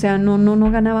bien, o sea,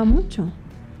 no ganaba mucho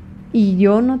y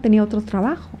yo no tenía otro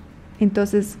trabajo.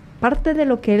 Entonces, parte de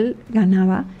lo que él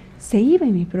ganaba se iba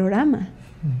en mi programa.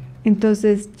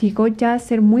 Entonces, llegó ya a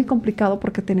ser muy complicado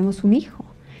porque tenemos un hijo.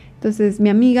 Entonces, mi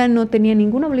amiga no tenía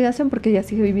ninguna obligación porque ella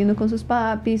sigue viviendo con sus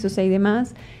papis, o sea, y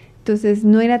demás. Entonces,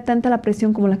 no era tanta la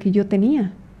presión como la que yo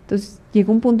tenía. Entonces,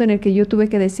 llegó un punto en el que yo tuve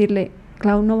que decirle,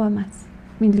 Clau, no va más,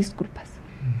 mil disculpas.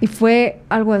 Y fue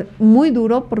algo muy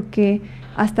duro porque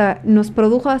hasta nos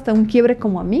produjo hasta un quiebre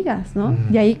como amigas, ¿no?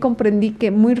 Y ahí comprendí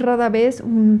que muy rara vez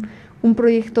un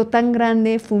proyecto tan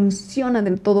grande funciona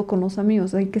del todo con los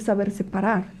amigos. Hay que saber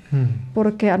separar.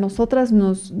 Porque a nosotras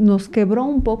nos quebró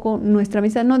un poco nuestra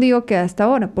amistad. No digo que hasta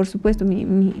ahora, por supuesto,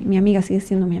 mi amiga sigue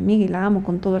siendo mi amiga y la amo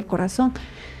con todo el corazón.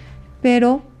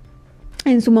 Pero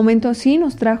en su momento sí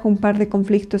nos trajo un par de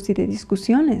conflictos y de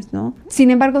discusiones, ¿no? Sin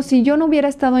embargo, si yo no hubiera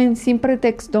estado en Sin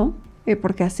Pretexto,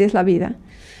 porque así es la vida,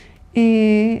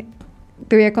 te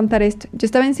voy a contar esto. Yo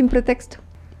estaba en Sin Pretexto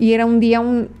y era un día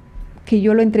que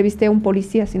yo lo entrevisté a un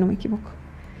policía, si no me equivoco.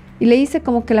 Y le hice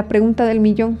como que la pregunta del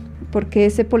millón, porque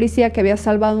ese policía que había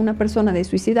salvado a una persona de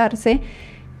suicidarse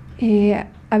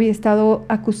había estado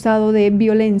acusado de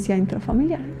violencia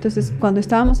intrafamiliar. Entonces, cuando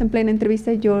estábamos en plena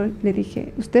entrevista, yo le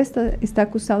dije, usted está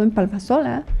acusado en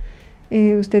Palmasola,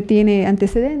 usted tiene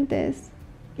antecedentes.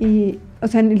 Y, o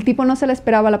sea, el tipo no se le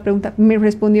esperaba la pregunta, me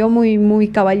respondió muy, muy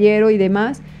caballero y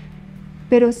demás,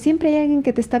 pero siempre hay alguien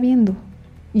que te está viendo.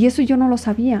 Y eso yo no lo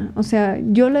sabía. O sea,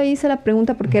 yo le hice la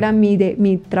pregunta porque era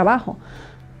mi trabajo,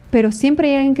 pero siempre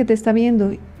hay alguien que te está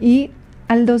viendo. Y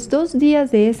a los 2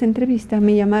 días de esa entrevista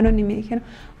me llamaron y me dijeron,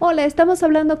 hola, estamos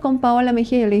hablando con Paola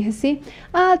Mejía. Yo le dije, sí.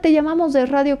 Te llamamos de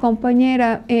radio,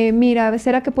 compañera. Mira,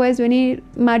 ¿será que puedes venir?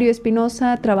 Mario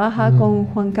Espinosa trabaja con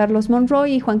Juan Carlos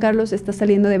Monroy y Juan Carlos está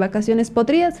saliendo de vacaciones.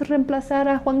 ¿Podrías reemplazar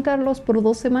a Juan Carlos por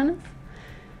 2 semanas?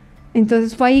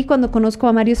 Entonces fue ahí cuando conozco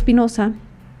a Mario Espinosa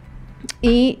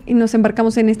y nos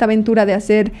embarcamos en esta aventura de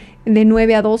hacer de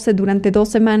 9 a 12 durante 2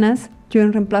 semanas, yo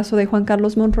en reemplazo de Juan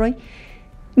Carlos Monroy.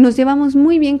 Nos llevamos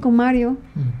muy bien con Mario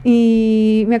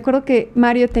y me acuerdo que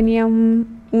Mario tenía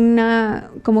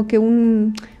como que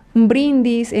un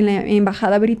brindis en la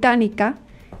embajada británica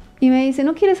y me dice,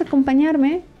 ¿no quieres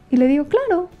acompañarme? Y le digo,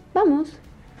 claro, vamos.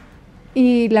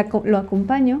 Y lo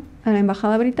acompaño a la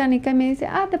embajada británica y me dice,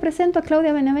 te presento a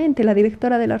Claudia Benavente, la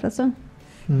directora de La Razón.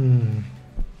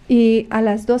 Y a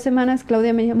las 2 semanas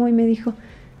Claudia me llamó y me dijo,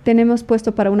 tenemos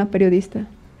puesto para una periodista,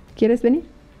 ¿quieres venir?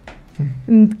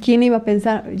 ¿Quién iba a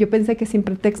pensar? Yo pensé que Sin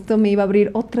Pretexto me iba a abrir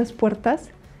otras puertas,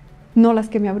 no las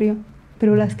que me abrió,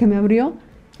 pero las que me abrió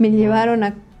me llevaron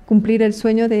a cumplir el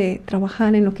sueño de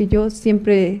trabajar en lo que yo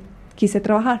siempre quise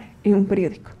trabajar, en un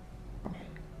periódico.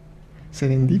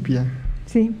 Serendipia.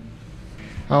 Sí.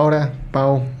 Ahora,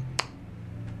 Pau,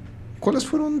 ¿cuáles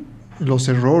fueron los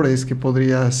errores que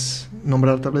podrías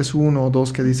nombrar? Tal vez 1 o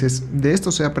 2 que dices, de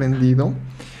esto se ha aprendido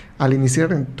al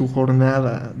iniciar en tu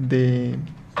jornada de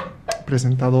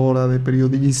presentadora, de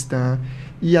periodista,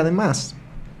 y además,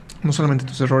 no solamente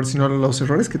tus errores, sino los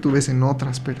errores que tú ves en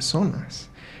otras personas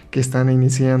que están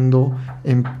iniciando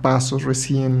en pasos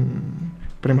recién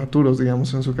prematuros,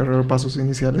 digamos, en su carrera, pasos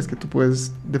iniciales que tú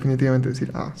puedes definitivamente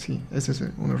decir, sí, ese es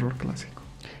un error clásico.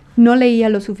 No leía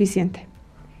lo suficiente,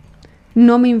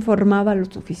 no me informaba lo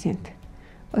suficiente.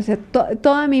 O sea,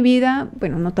 toda mi vida,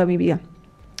 bueno, no toda mi vida,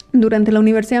 durante la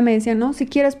universidad me decían, no, si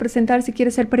quieres presentar, si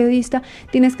quieres ser periodista,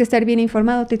 tienes que estar bien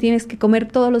informado, te tienes que comer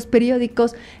todos los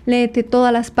periódicos, léete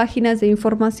todas las páginas de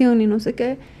información y no sé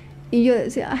qué. Y yo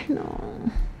decía, no,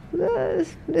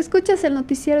 escuchas el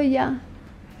noticiero y ya.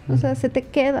 O sea, se te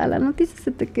queda, la noticia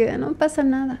se te queda, no pasa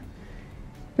nada.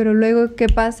 Pero luego, ¿qué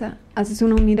pasa? Haces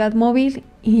una unidad móvil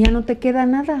y ya no te queda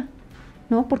nada,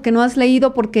 ¿no? Porque no has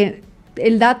leído, porque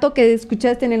el dato que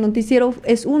escuchaste en el noticiero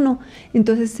es 1,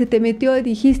 entonces se te metió y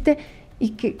dijiste,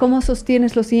 ¿y cómo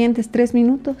sostienes los siguientes 3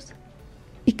 minutos?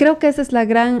 Y creo que ese es el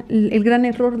gran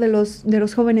error de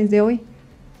los jóvenes de hoy.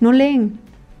 No leen,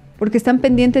 porque están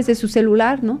pendientes de su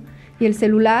celular, ¿no? Y el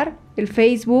celular, el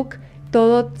Facebook,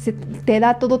 todo te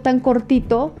da todo tan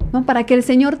cortito, ¿no? Para que el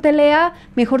Señor te lea,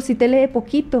 mejor si te lee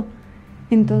poquito.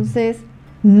 Entonces,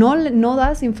 no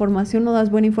das información, no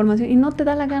das buena información y no te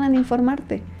da la gana de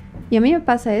informarte. Y a mí me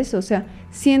pasa eso, o sea,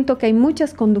 siento que hay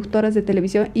muchas conductoras de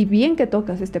televisión, y bien que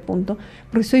tocas este punto,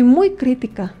 porque soy muy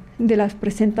crítica de las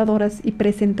presentadoras y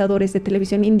presentadores de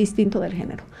televisión, indistinto del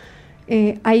género.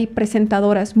 Hay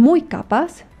presentadoras muy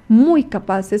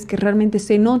capaces, que realmente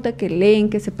se nota que leen,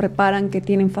 que se preparan, que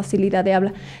tienen facilidad de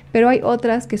habla, pero hay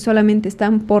otras que solamente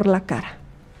están por la cara,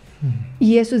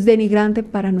 Y eso es denigrante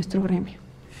para nuestro gremio,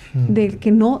 del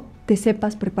que no te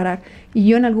sepas preparar. Y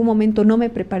yo en algún momento no me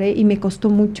preparé y me costó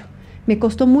mucho. Me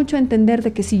costó mucho entender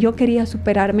de que si yo quería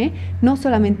superarme, no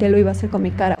solamente lo iba a hacer con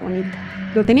mi cara bonita.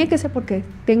 Lo tenía que hacer porque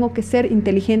tengo que ser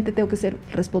inteligente, tengo que ser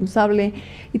responsable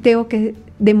y tengo que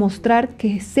demostrar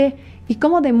que sé. ¿Y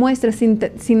cómo demuestras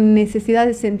sin necesidad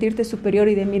de sentirte superior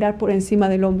y de mirar por encima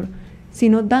del hombro?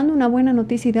 Sino dando una buena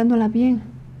noticia y dándola bien,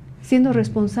 siendo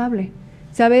responsable.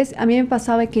 ¿Sabes? A mí me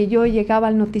pasaba que yo llegaba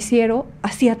al noticiero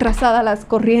así atrasada las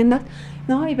corriendas,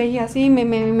 ¿no? Y veía así,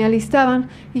 me alistaban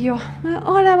y yo,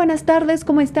 hola, buenas tardes,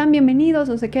 ¿cómo están? Bienvenidos,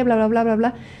 no sé qué, bla, bla, bla, bla,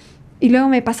 bla. Y luego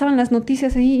me pasaban las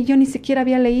noticias ahí y yo ni siquiera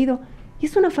había leído. Y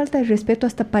es una falta de respeto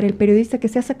hasta para el periodista que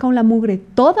se ha sacado la mugre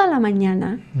toda la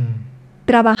mañana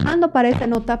trabajando para esa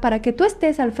nota, para que tú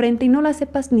estés al frente y no la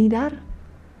sepas ni dar.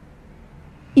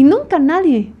 Y nunca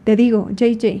nadie, te digo,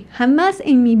 JJ, jamás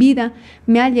en mi vida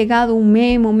me ha llegado un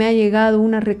memo, me ha llegado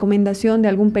una recomendación de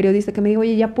algún periodista que me diga,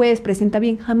 oye, ya puedes, presenta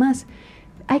bien, jamás.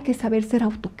 Hay que saber ser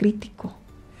autocrítico.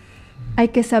 Hay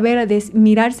que saber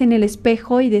mirarse en el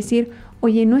espejo y decir,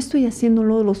 oye, no estoy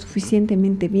haciéndolo lo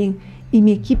suficientemente bien y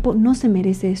mi equipo no se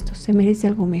merece esto, se merece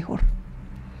algo mejor.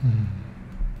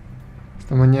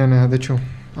 Esta mañana, de hecho,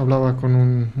 hablaba con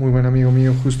un muy buen amigo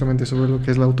mío justamente sobre lo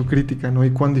que es la autocrítica, ¿no?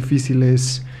 Y cuán difícil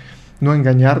es no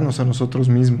engañarnos a nosotros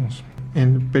mismos.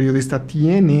 El periodista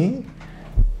tiene,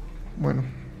 bueno,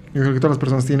 yo creo que todas las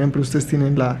personas tienen, pero ustedes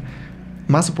tienen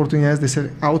más oportunidades de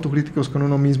ser autocríticos con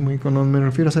uno mismo. Y cuando me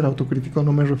refiero a ser autocrítico,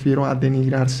 no me refiero a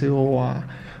denigrarse o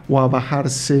a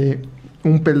bajarse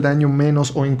un peldaño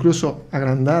menos o incluso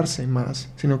agrandarse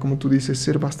más, sino como tú dices,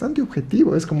 ser bastante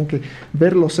objetivo. Es como que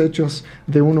ver los hechos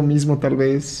de uno mismo tal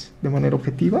vez de manera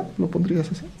objetiva. ¿Lo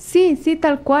pondrías así? Sí, sí,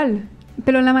 tal cual.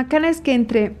 Pero la macana es que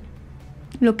entre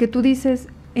lo que tú dices,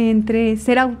 entre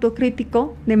ser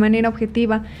autocrítico de manera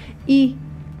objetiva y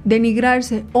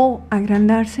denigrarse o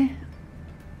agrandarse,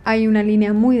 hay una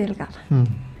línea muy delgada.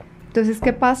 Entonces,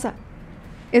 ¿qué pasa?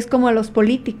 Es como a los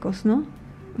políticos, ¿no?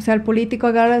 O sea, al político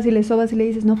agarras y le sobas y le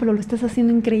dices, no, pero lo estás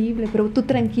haciendo increíble, pero tú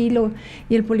tranquilo.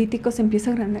 Y el político se empieza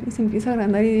a agrandar y se empieza a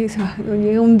agrandar y dice,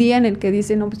 llega un día en el que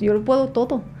dice, no, pues yo lo puedo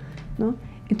todo, ¿no?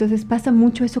 Entonces pasa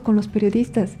mucho eso con los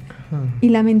periodistas. Y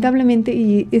lamentablemente,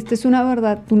 y esta es una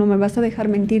verdad, tú no me vas a dejar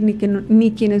mentir,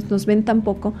 ni quienes nos ven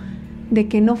tampoco, de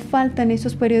que no faltan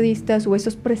esos periodistas o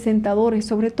esos presentadores,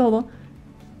 sobre todo,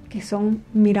 que son,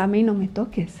 mírame y no me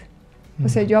toques. O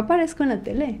sea, yo aparezco en la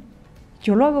tele,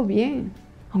 yo lo hago bien,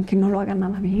 aunque no lo haga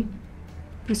nada bien,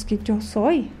 pero es que yo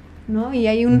soy, ¿no? Y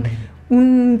hay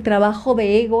un trabajo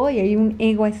de ego, y hay un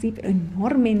ego así, pero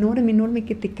enorme, enorme, enorme,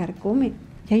 que te carcome.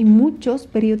 Y hay muchos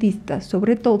periodistas,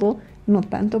 sobre todo, no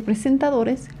tanto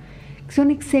presentadores, que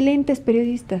son excelentes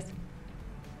periodistas,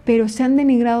 pero se han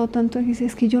denigrado tanto y dicen,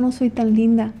 es que yo no soy tan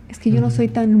linda, es que yo no soy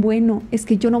tan bueno, es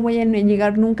que yo no voy a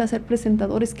llegar nunca a ser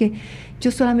presentador, es que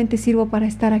yo solamente sirvo para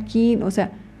estar aquí. O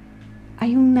sea,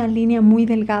 hay una línea muy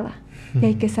delgada y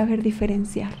hay que saber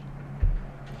diferenciar.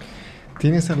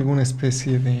 ¿Tienes alguna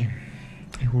especie de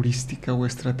heurística o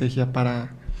estrategia para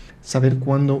saber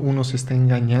cuándo uno se está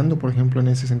engañando, por ejemplo, en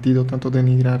ese sentido, tanto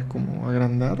denigrar como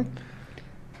agrandar?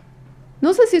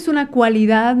 No sé si es una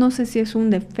cualidad, no sé si es un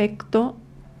defecto,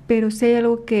 pero sí hay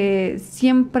algo que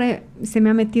siempre se me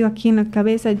ha metido aquí en la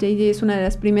cabeza. JJ, es una de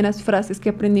las primeras frases que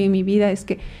aprendí en mi vida, es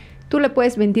que tú le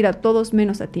puedes mentir a todos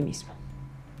menos a ti mismo.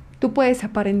 Tú puedes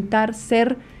aparentar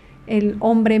ser el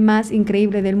hombre más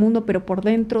increíble del mundo, pero por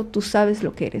dentro tú sabes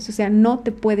lo que eres. O sea, no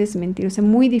te puedes mentir. O sea,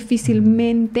 muy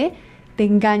difícilmente te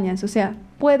engañas. O sea,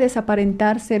 puedes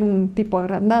aparentar ser un tipo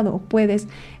agrandado, o puedes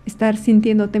estar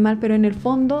sintiéndote mal, pero en el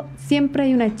fondo siempre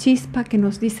hay una chispa que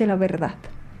nos dice la verdad.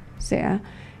 O sea,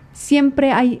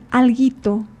 siempre hay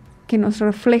alguito que nos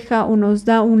refleja o nos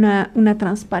da una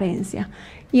transparencia.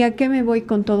 ¿Y a qué me voy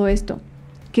con todo esto?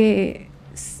 Que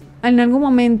en algún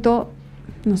momento,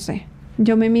 no sé,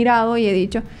 yo me he mirado y he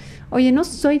dicho, oye, no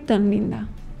soy tan linda,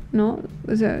 ¿no?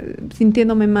 O sea,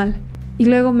 sintiéndome mal. Y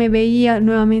luego me veía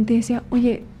nuevamente y decía,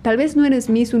 oye, tal vez no eres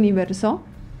Miss Universo,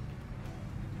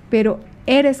 pero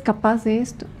eres capaz de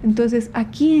esto. Entonces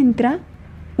aquí entra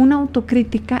una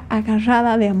autocrítica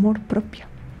agarrada de amor propio.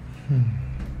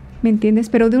 ¿Me entiendes?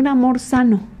 Pero de un amor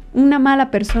sano. Una mala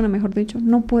persona, mejor dicho,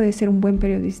 no puede ser un buen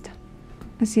periodista.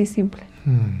 Así es simple.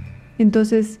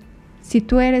 Entonces, si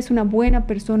tú eres una buena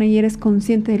persona y eres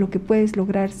consciente de lo que puedes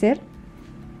lograr ser,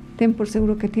 ten por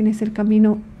seguro que tienes el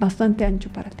camino bastante ancho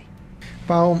para ti.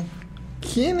 Pau,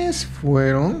 ¿quiénes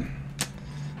fueron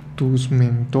tus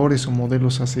mentores o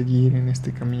modelos a seguir en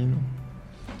este camino?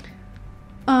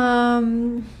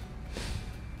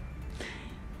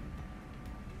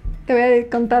 Te voy a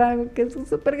contar algo que es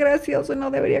súper gracioso,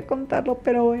 no debería contarlo,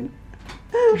 pero bueno.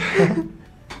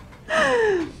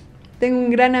 Tengo un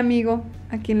gran amigo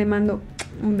a quien le mando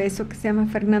un beso, que se llama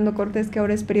Fernando Cortés, que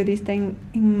ahora es periodista en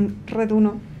Red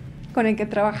 1, con el que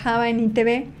trabajaba en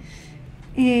ITV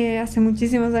hace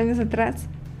muchísimos años atrás.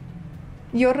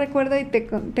 Yo recuerdo, y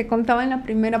te contaba en la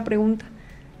primera pregunta,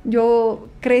 yo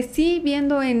crecí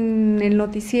viendo en el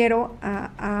noticiero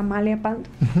a Amalia Pando.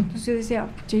 Entonces yo decía,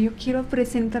 yo quiero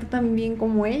presentar tan bien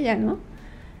como ella, ¿no?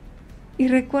 Y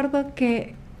recuerdo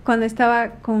que cuando estaba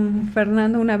con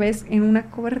Fernando una vez en una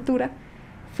cobertura,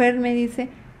 Fer me dice,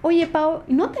 oye, Pau,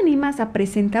 ¿no te animas a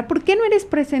presentar? ¿Por qué no eres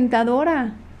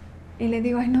presentadora? Y le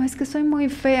digo, ay, no, es que soy muy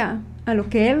fea. A lo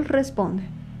que él responde,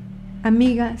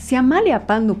 amiga, si Amalia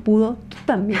Pando pudo, tú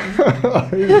también.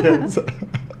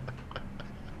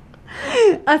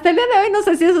 Hasta el día de hoy no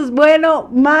sé si eso es bueno,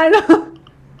 malo.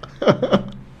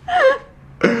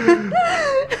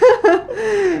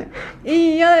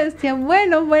 Y yo decía,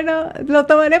 bueno, lo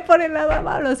tomaré por el lado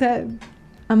malo. O sea,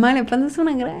 Amalia Pando es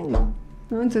una gran, ¿no?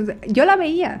 Entonces, yo la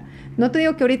veía. No te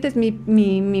digo que ahorita es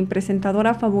mi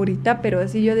presentadora favorita, pero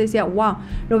así yo decía, wow,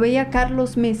 lo veía a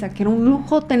Carlos Mesa, que era un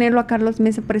lujo tenerlo a Carlos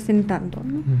Mesa presentando,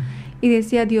 ¿no? Y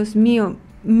decía, Dios mío,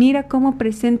 mira cómo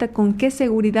presenta, con qué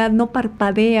seguridad, no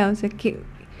parpadea, o sea, que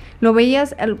lo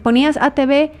veías, ponías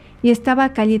ATV y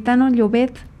estaba Cayetano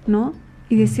Llobet, ¿no?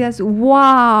 Y decías,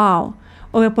 wow,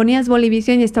 o me ponías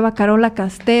Bolivisión y estaba Carola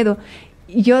Castedo,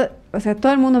 y yo, o sea,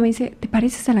 todo el mundo me dice, ¿te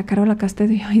pareces a la Carola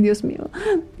Castedo? Y yo, ay, Dios mío,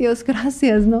 Dios,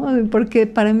 gracias, ¿no? Porque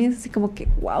para mí es así como que,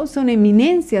 wow, son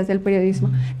eminencias del periodismo.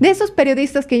 De esos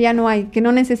periodistas que ya no hay, que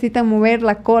no necesitan mover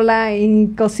la cola y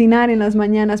cocinar en las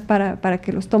mañanas para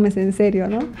que los tomes en serio,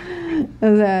 ¿no?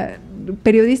 O sea,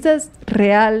 periodistas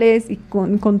reales y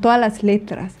con todas las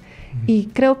letras. Y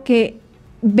creo que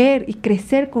ver y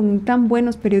crecer con tan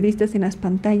buenos periodistas en las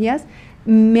pantallas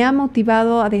me ha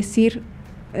motivado a decir,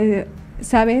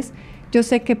 ¿sabes? Yo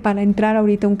sé que para entrar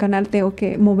ahorita a un canal tengo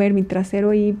que mover mi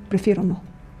trasero y prefiero no.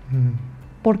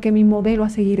 Porque mi modelo a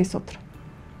seguir es otro.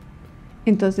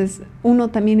 Entonces, uno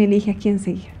también elige a quién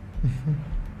seguir.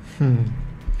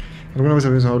 Alguna vez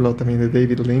habíamos hablado también de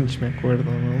David Lynch, me acuerdo,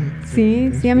 ¿no?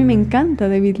 Sí, a mí me encanta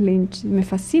David Lynch. Me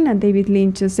fascina David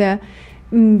Lynch. O sea,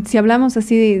 si hablamos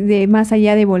así de más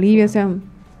allá de Bolivia, o sea,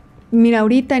 mira,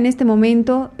 ahorita en este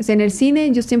momento, en el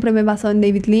cine, yo siempre me he basado en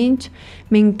David Lynch.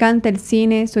 Me encanta el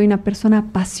cine, soy una persona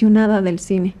apasionada del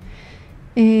cine.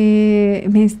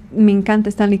 Me encanta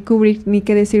Stanley Kubrick, ni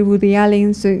qué decir Woody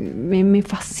Allen, me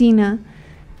fascina.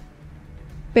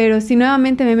 Pero si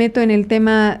nuevamente me meto en el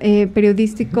tema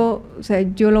periodístico, o sea,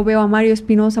 yo lo veo a Mario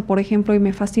Espinosa, por ejemplo, y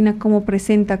me fascina cómo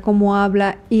presenta, cómo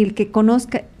habla, y el que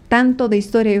conozca tanto de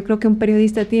historia, yo creo que un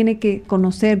periodista tiene que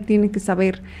conocer, tiene que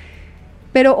saber.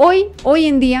 Pero hoy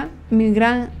en día, mi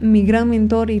gran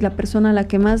mentor y la persona a la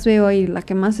que más veo y la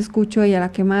que más escucho y a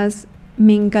la que más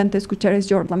me encanta escuchar es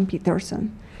Jordan Peterson.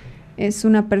 Es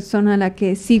una persona a la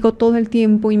que sigo todo el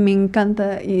tiempo y me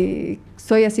encanta, y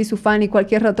soy así su fan, y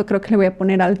cualquier rato creo que le voy a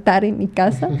poner altar en mi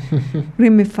casa.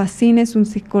 Me fascina, es un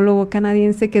psicólogo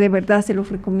canadiense que de verdad se los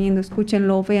recomiendo,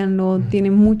 escúchenlo, véanlo,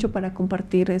 tiene mucho para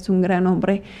compartir, es un gran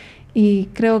hombre, y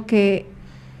creo que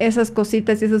esas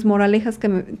cositas y esas moralejas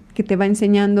que te va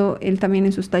enseñando él también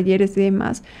en sus talleres y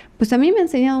demás, pues a mí me ha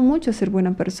enseñado mucho a ser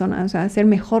buena persona, o sea, a ser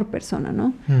mejor persona,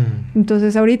 ¿no?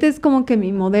 Entonces ahorita es como que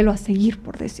mi modelo a seguir,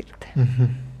 por decirte.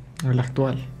 El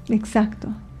actual. Exacto.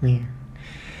 Bien.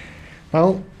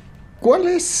 Pau, ¿cuál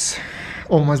es,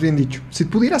 o más bien dicho, si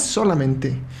pudieras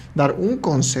solamente dar un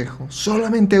consejo,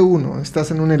 solamente uno, estás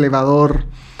en un elevador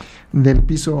del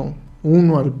piso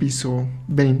 1 al piso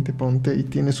 20, ponte, y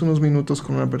tienes unos minutos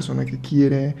con una persona que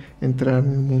quiere entrar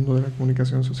en el mundo de la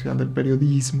comunicación social, del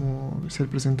periodismo, ser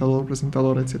presentador,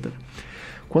 presentadora, etc.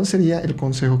 ¿Cuál sería el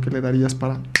consejo que le darías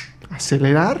para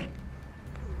acelerar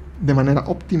de manera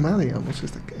óptima, digamos,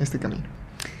 este camino?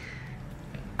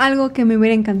 Algo que me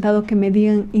hubiera encantado que me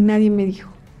digan y nadie me dijo.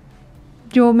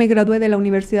 Yo me gradué de la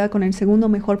universidad con el segundo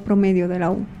mejor promedio de la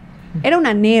U. Era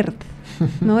una nerd,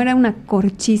 ¿no? Era una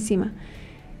corchísima.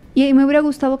 Y me hubiera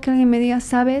gustado que alguien me diga,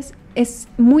 sabes, es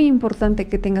muy importante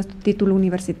que tengas tu título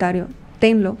universitario.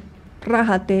 Tenlo,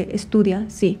 rájate, estudia,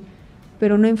 sí.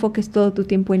 Pero no enfoques todo tu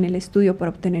tiempo en el estudio para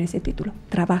obtener ese título.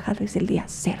 Trabaja desde el día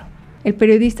 0. El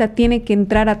periodista tiene que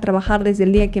entrar a trabajar desde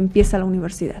el día que empieza la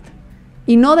universidad.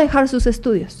 Y no dejar sus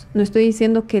estudios. No estoy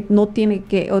diciendo que no tiene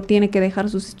que o tiene que dejar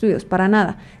sus estudios, para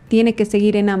nada. Tiene que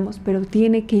seguir en ambos, pero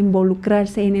tiene que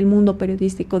involucrarse en el mundo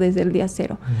periodístico desde el día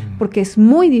 0. Porque es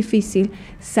muy difícil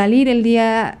salir el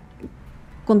día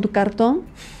con tu cartón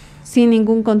sin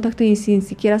ningún contacto y sin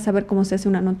siquiera saber cómo se hace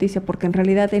una noticia, porque en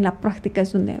realidad en la práctica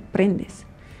es donde aprendes.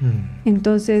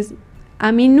 Entonces,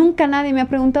 a mí nunca nadie me ha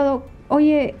preguntado,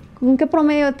 oye, ¿con qué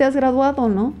promedio te has graduado,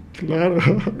 no? Claro.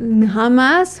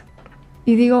 Jamás.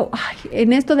 Y digo, ay,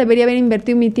 en esto debería haber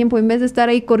invertido mi tiempo en vez de estar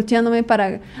ahí corcheándome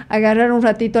para agarrar un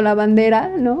ratito la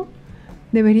bandera, ¿no?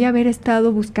 Debería haber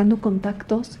estado buscando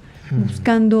contactos,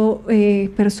 buscando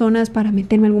personas para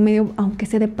meterme en algún medio, aunque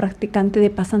sea de practicante, de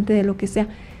pasante, de lo que sea.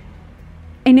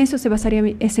 En eso se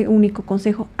basaría ese único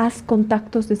consejo. Haz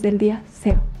contactos desde el día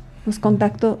cero. Los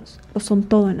contactos lo son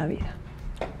todo en la vida.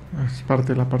 Es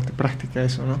parte de la parte práctica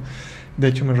eso, ¿no? De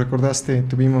hecho, me recordaste,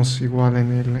 tuvimos igual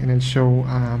en el show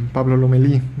a Pablo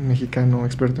Lomelí, un mexicano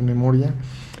experto en memoria,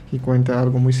 y cuenta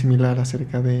algo muy similar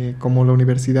acerca de cómo la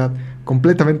universidad,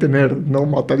 completamente nerd, ¿no?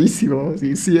 Matadísimo,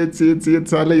 y 100,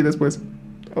 sale y después,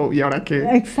 oh, ¿y ahora qué?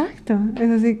 Exacto, es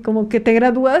así, como que te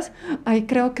gradúas, ay,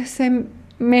 creo que sé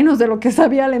menos de lo que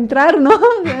sabía al entrar, ¿no?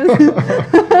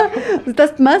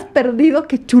 Estás más perdido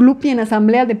que Chulupi en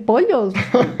asamblea de pollos.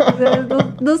 O sea,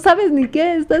 no sabes ni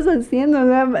qué estás haciendo. O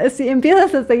sea, si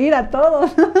empiezas a seguir a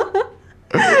todos.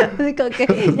 Así como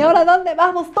que, ¿y ahora dónde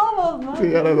vamos todos, no?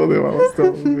 Sí, ¿ahora dónde vamos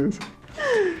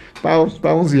todos?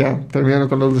 Vamos ya, terminando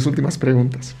con las últimas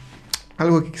preguntas.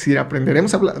 Algo que quisiera aprender,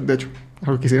 de hecho,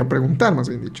 algo que quisiera preguntar, más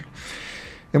bien dicho.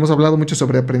 Hemos hablado mucho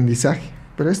sobre aprendizaje,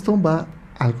 pero esto va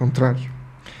al contrario.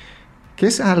 ¿Qué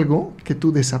es algo que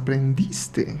tú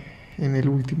desaprendiste en el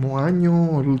último año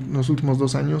o los últimos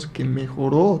 2 años que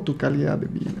mejoró tu calidad de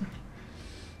vida?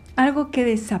 Algo que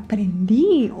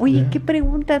desaprendí. Oye, qué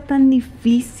pregunta tan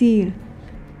difícil.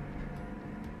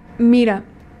 Mira,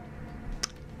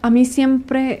 a mí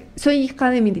siempre... Soy hija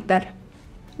de militar,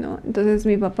 ¿no? Entonces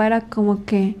mi papá era como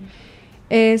que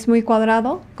es muy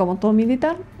cuadrado, como todo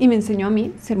militar, y me enseñó a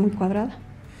mí a ser muy cuadrada,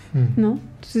 ¿no?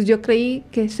 Entonces yo creí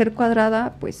que ser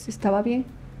cuadrada pues estaba bien.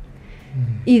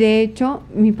 Y de hecho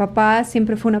mi papá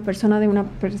siempre fue una persona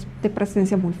de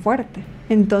presencia muy fuerte.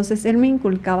 Entonces él me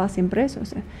inculcaba siempre eso. O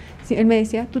sea, él me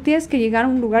decía, tú tienes que llegar a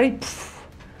un lugar y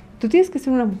tú tienes que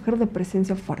ser una mujer de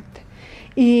presencia fuerte.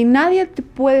 Y nadie te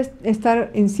puede estar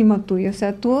encima tuyo. O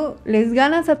sea, tú les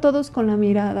ganas a todos con la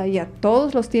mirada y a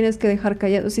todos los tienes que dejar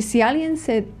callados. Y si alguien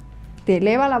te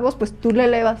eleva la voz, pues tú le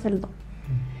elevas el don.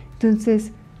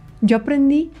 Entonces yo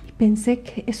aprendí y pensé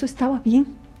que eso estaba bien,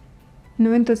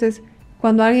 ¿no? Entonces,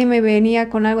 cuando alguien me venía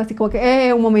con algo así como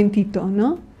que, un momentito,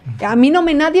 ¿no? A mí no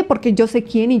me nadie porque yo sé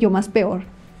quién y yo más peor,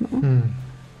 ¿no?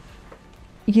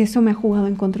 Y eso me ha jugado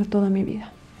en contra toda mi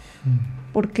vida.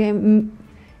 Porque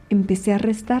empecé a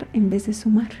restar en vez de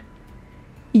sumar.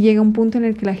 Y llega un punto en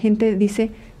el que la gente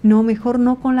dice, no, mejor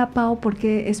no con la Pau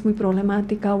porque es muy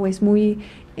problemática o es muy,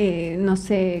 no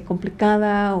sé,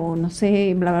 complicada o no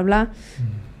sé, bla, bla, bla.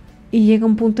 Y llega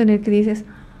un punto en el que dices,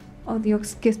 oh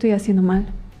Dios, ¿qué estoy haciendo mal?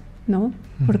 ¿No?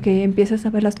 Porque empiezas a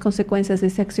ver las consecuencias de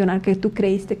ese accionar que tú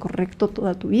creíste correcto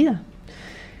toda tu vida.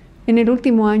 En el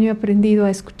último año he aprendido a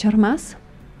escuchar más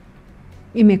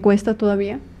y me cuesta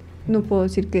todavía. No puedo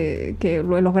decir que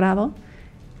lo he logrado.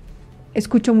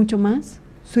 Escucho mucho más,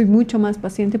 soy mucho más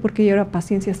paciente porque yo era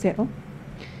paciencia cero.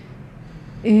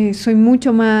 Soy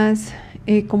mucho más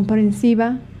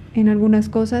comprensiva en algunas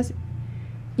cosas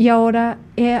y ahora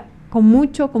con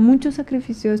mucho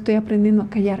sacrificio estoy aprendiendo a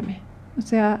callarme, o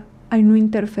sea, a no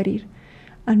interferir,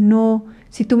 a no,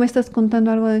 si tú me estás contando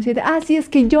algo, de decir, sí, es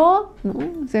que yo, ¿no?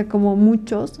 O sea, como a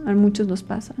muchos nos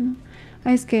pasa, ¿no?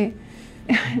 Es que,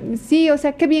 sí, o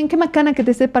sea, qué bien, qué macana que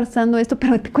te esté pasando esto,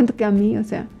 pero te cuento que a mí, o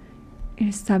sea,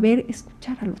 es saber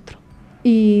escuchar al otro.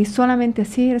 Y solamente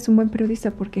así eres un buen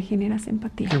periodista porque generas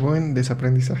empatía. Qué buen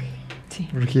desaprendizaje. Sí.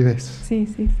 Rigidez. Sí.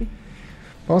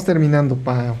 Vamos terminando,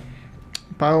 Pau.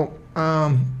 Pau,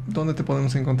 ¿dónde te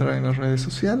podemos encontrar en las redes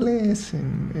sociales?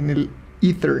 En el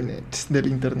Ethernet del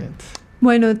Internet.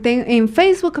 Bueno, en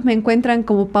Facebook me encuentran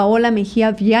como Paola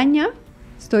Mejía Viaña.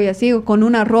 Estoy así, con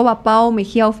una @Pao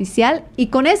Mejía Oficial. Y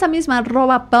con esa misma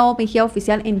 @Pao Mejía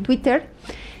Oficial en Twitter,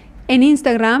 en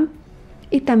Instagram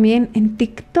y también en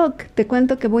TikTok. Te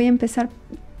cuento que voy a empezar,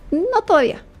 no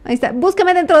todavía, ahí está,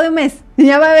 búscame dentro de un mes,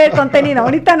 ya va a haber contenido,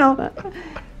 ahorita no.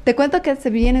 Te cuento que se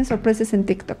vienen sorpresas en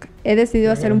TikTok. He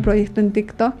decidido hacer un proyecto en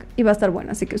TikTok y va a estar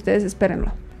bueno, así que ustedes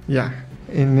espérenlo. Ya,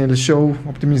 en el show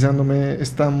Optimizándome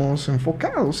estamos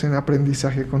enfocados en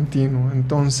aprendizaje continuo.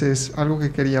 Entonces, algo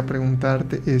que quería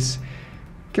preguntarte es,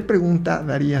 ¿qué pregunta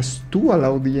darías tú a la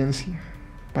audiencia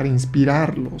para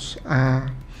inspirarlos a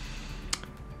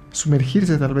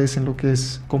sumergirse tal vez en lo que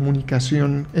es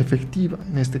comunicación efectiva,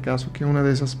 en este caso, que una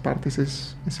de esas partes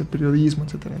es el periodismo,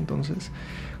 etcétera? Entonces,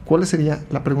 ¿cuál sería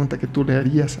la pregunta que tú le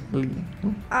harías a alguien,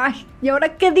 ¿no? Ay, ¿y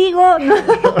ahora qué digo?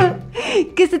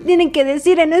 ¿Qué se tienen que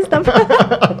decir en esta?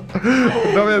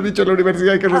 No me has dicho en la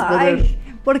universidad, hay que responder.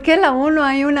 ¿Por qué la 1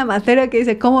 hay una materia que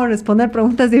dice cómo responder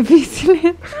preguntas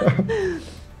difíciles?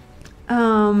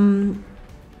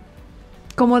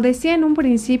 Como decía en un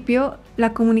principio,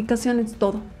 la comunicación es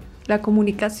todo. La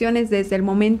comunicación es desde el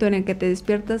momento en el que te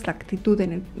despiertas, la actitud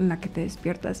en la que te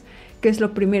despiertas. ¿Qué es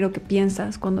lo primero que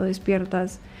piensas cuando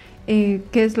despiertas? ¿Qué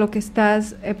es lo que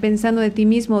estás pensando de ti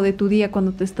mismo, de tu día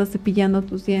cuando te estás cepillando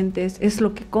tus dientes? Es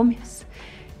lo que comes.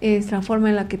 Es la forma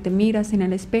en la que te miras en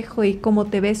el espejo y cómo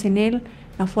te ves en él,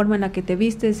 la forma en la que te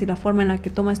vistes y la forma en la que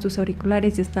tomas tus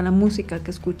auriculares y hasta la música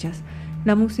que escuchas.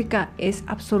 La música es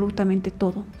absolutamente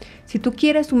todo. Si tú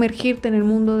quieres sumergirte en el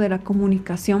mundo de la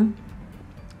comunicación,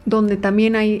 donde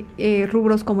también hay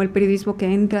rubros como el periodismo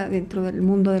que entra dentro del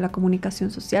mundo de la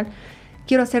comunicación social,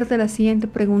 quiero hacerte la siguiente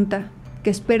pregunta que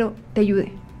espero te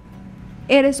ayude.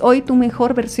 ¿Eres hoy tu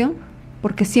mejor versión?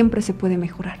 Porque siempre se puede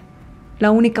mejorar. La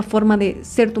única forma de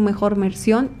ser tu mejor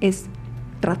versión es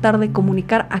tratar de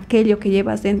comunicar aquello que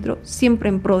llevas dentro, siempre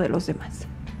en pro de los demás.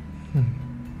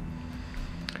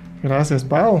 Gracias,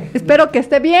 Pau. Espero que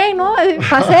esté bien, ¿no?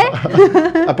 ¿Pasé?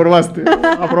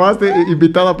 Aprobaste,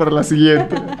 invitada para la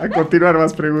siguiente, a continuar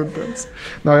más preguntas.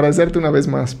 No, agradecerte una vez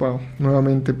más, Pau,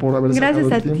 nuevamente por haber sacado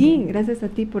el tiempo. Gracias a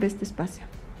ti por este espacio.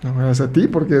 No, gracias a ti,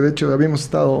 porque de hecho habíamos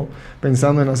estado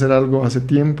pensando en hacer algo hace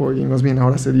tiempo y más bien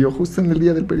ahora se dio justo en el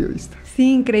Día del Periodista.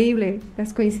 Sí, increíble,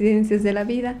 las coincidencias de la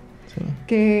vida, sí.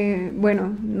 Que,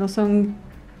 bueno, no son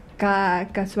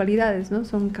casualidades, ¿no?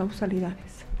 Son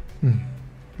causalidades.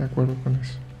 De acuerdo con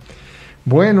eso.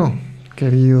 Bueno,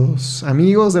 queridos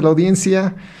amigos de la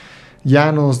audiencia,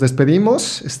 ya nos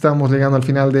despedimos. Estamos llegando al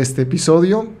final de este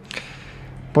episodio.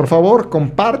 Por favor,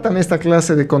 compartan esta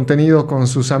clase de contenido con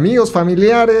sus amigos,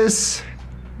 familiares,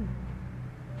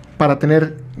 para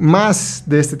tener más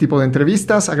de este tipo de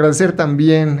entrevistas. Agradecer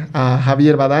también a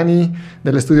Javier Badani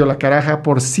del Estudio La Caraja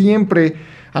por siempre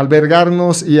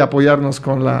albergarnos y apoyarnos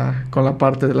con la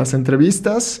parte de las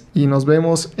entrevistas, y nos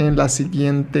vemos en la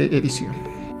siguiente edición.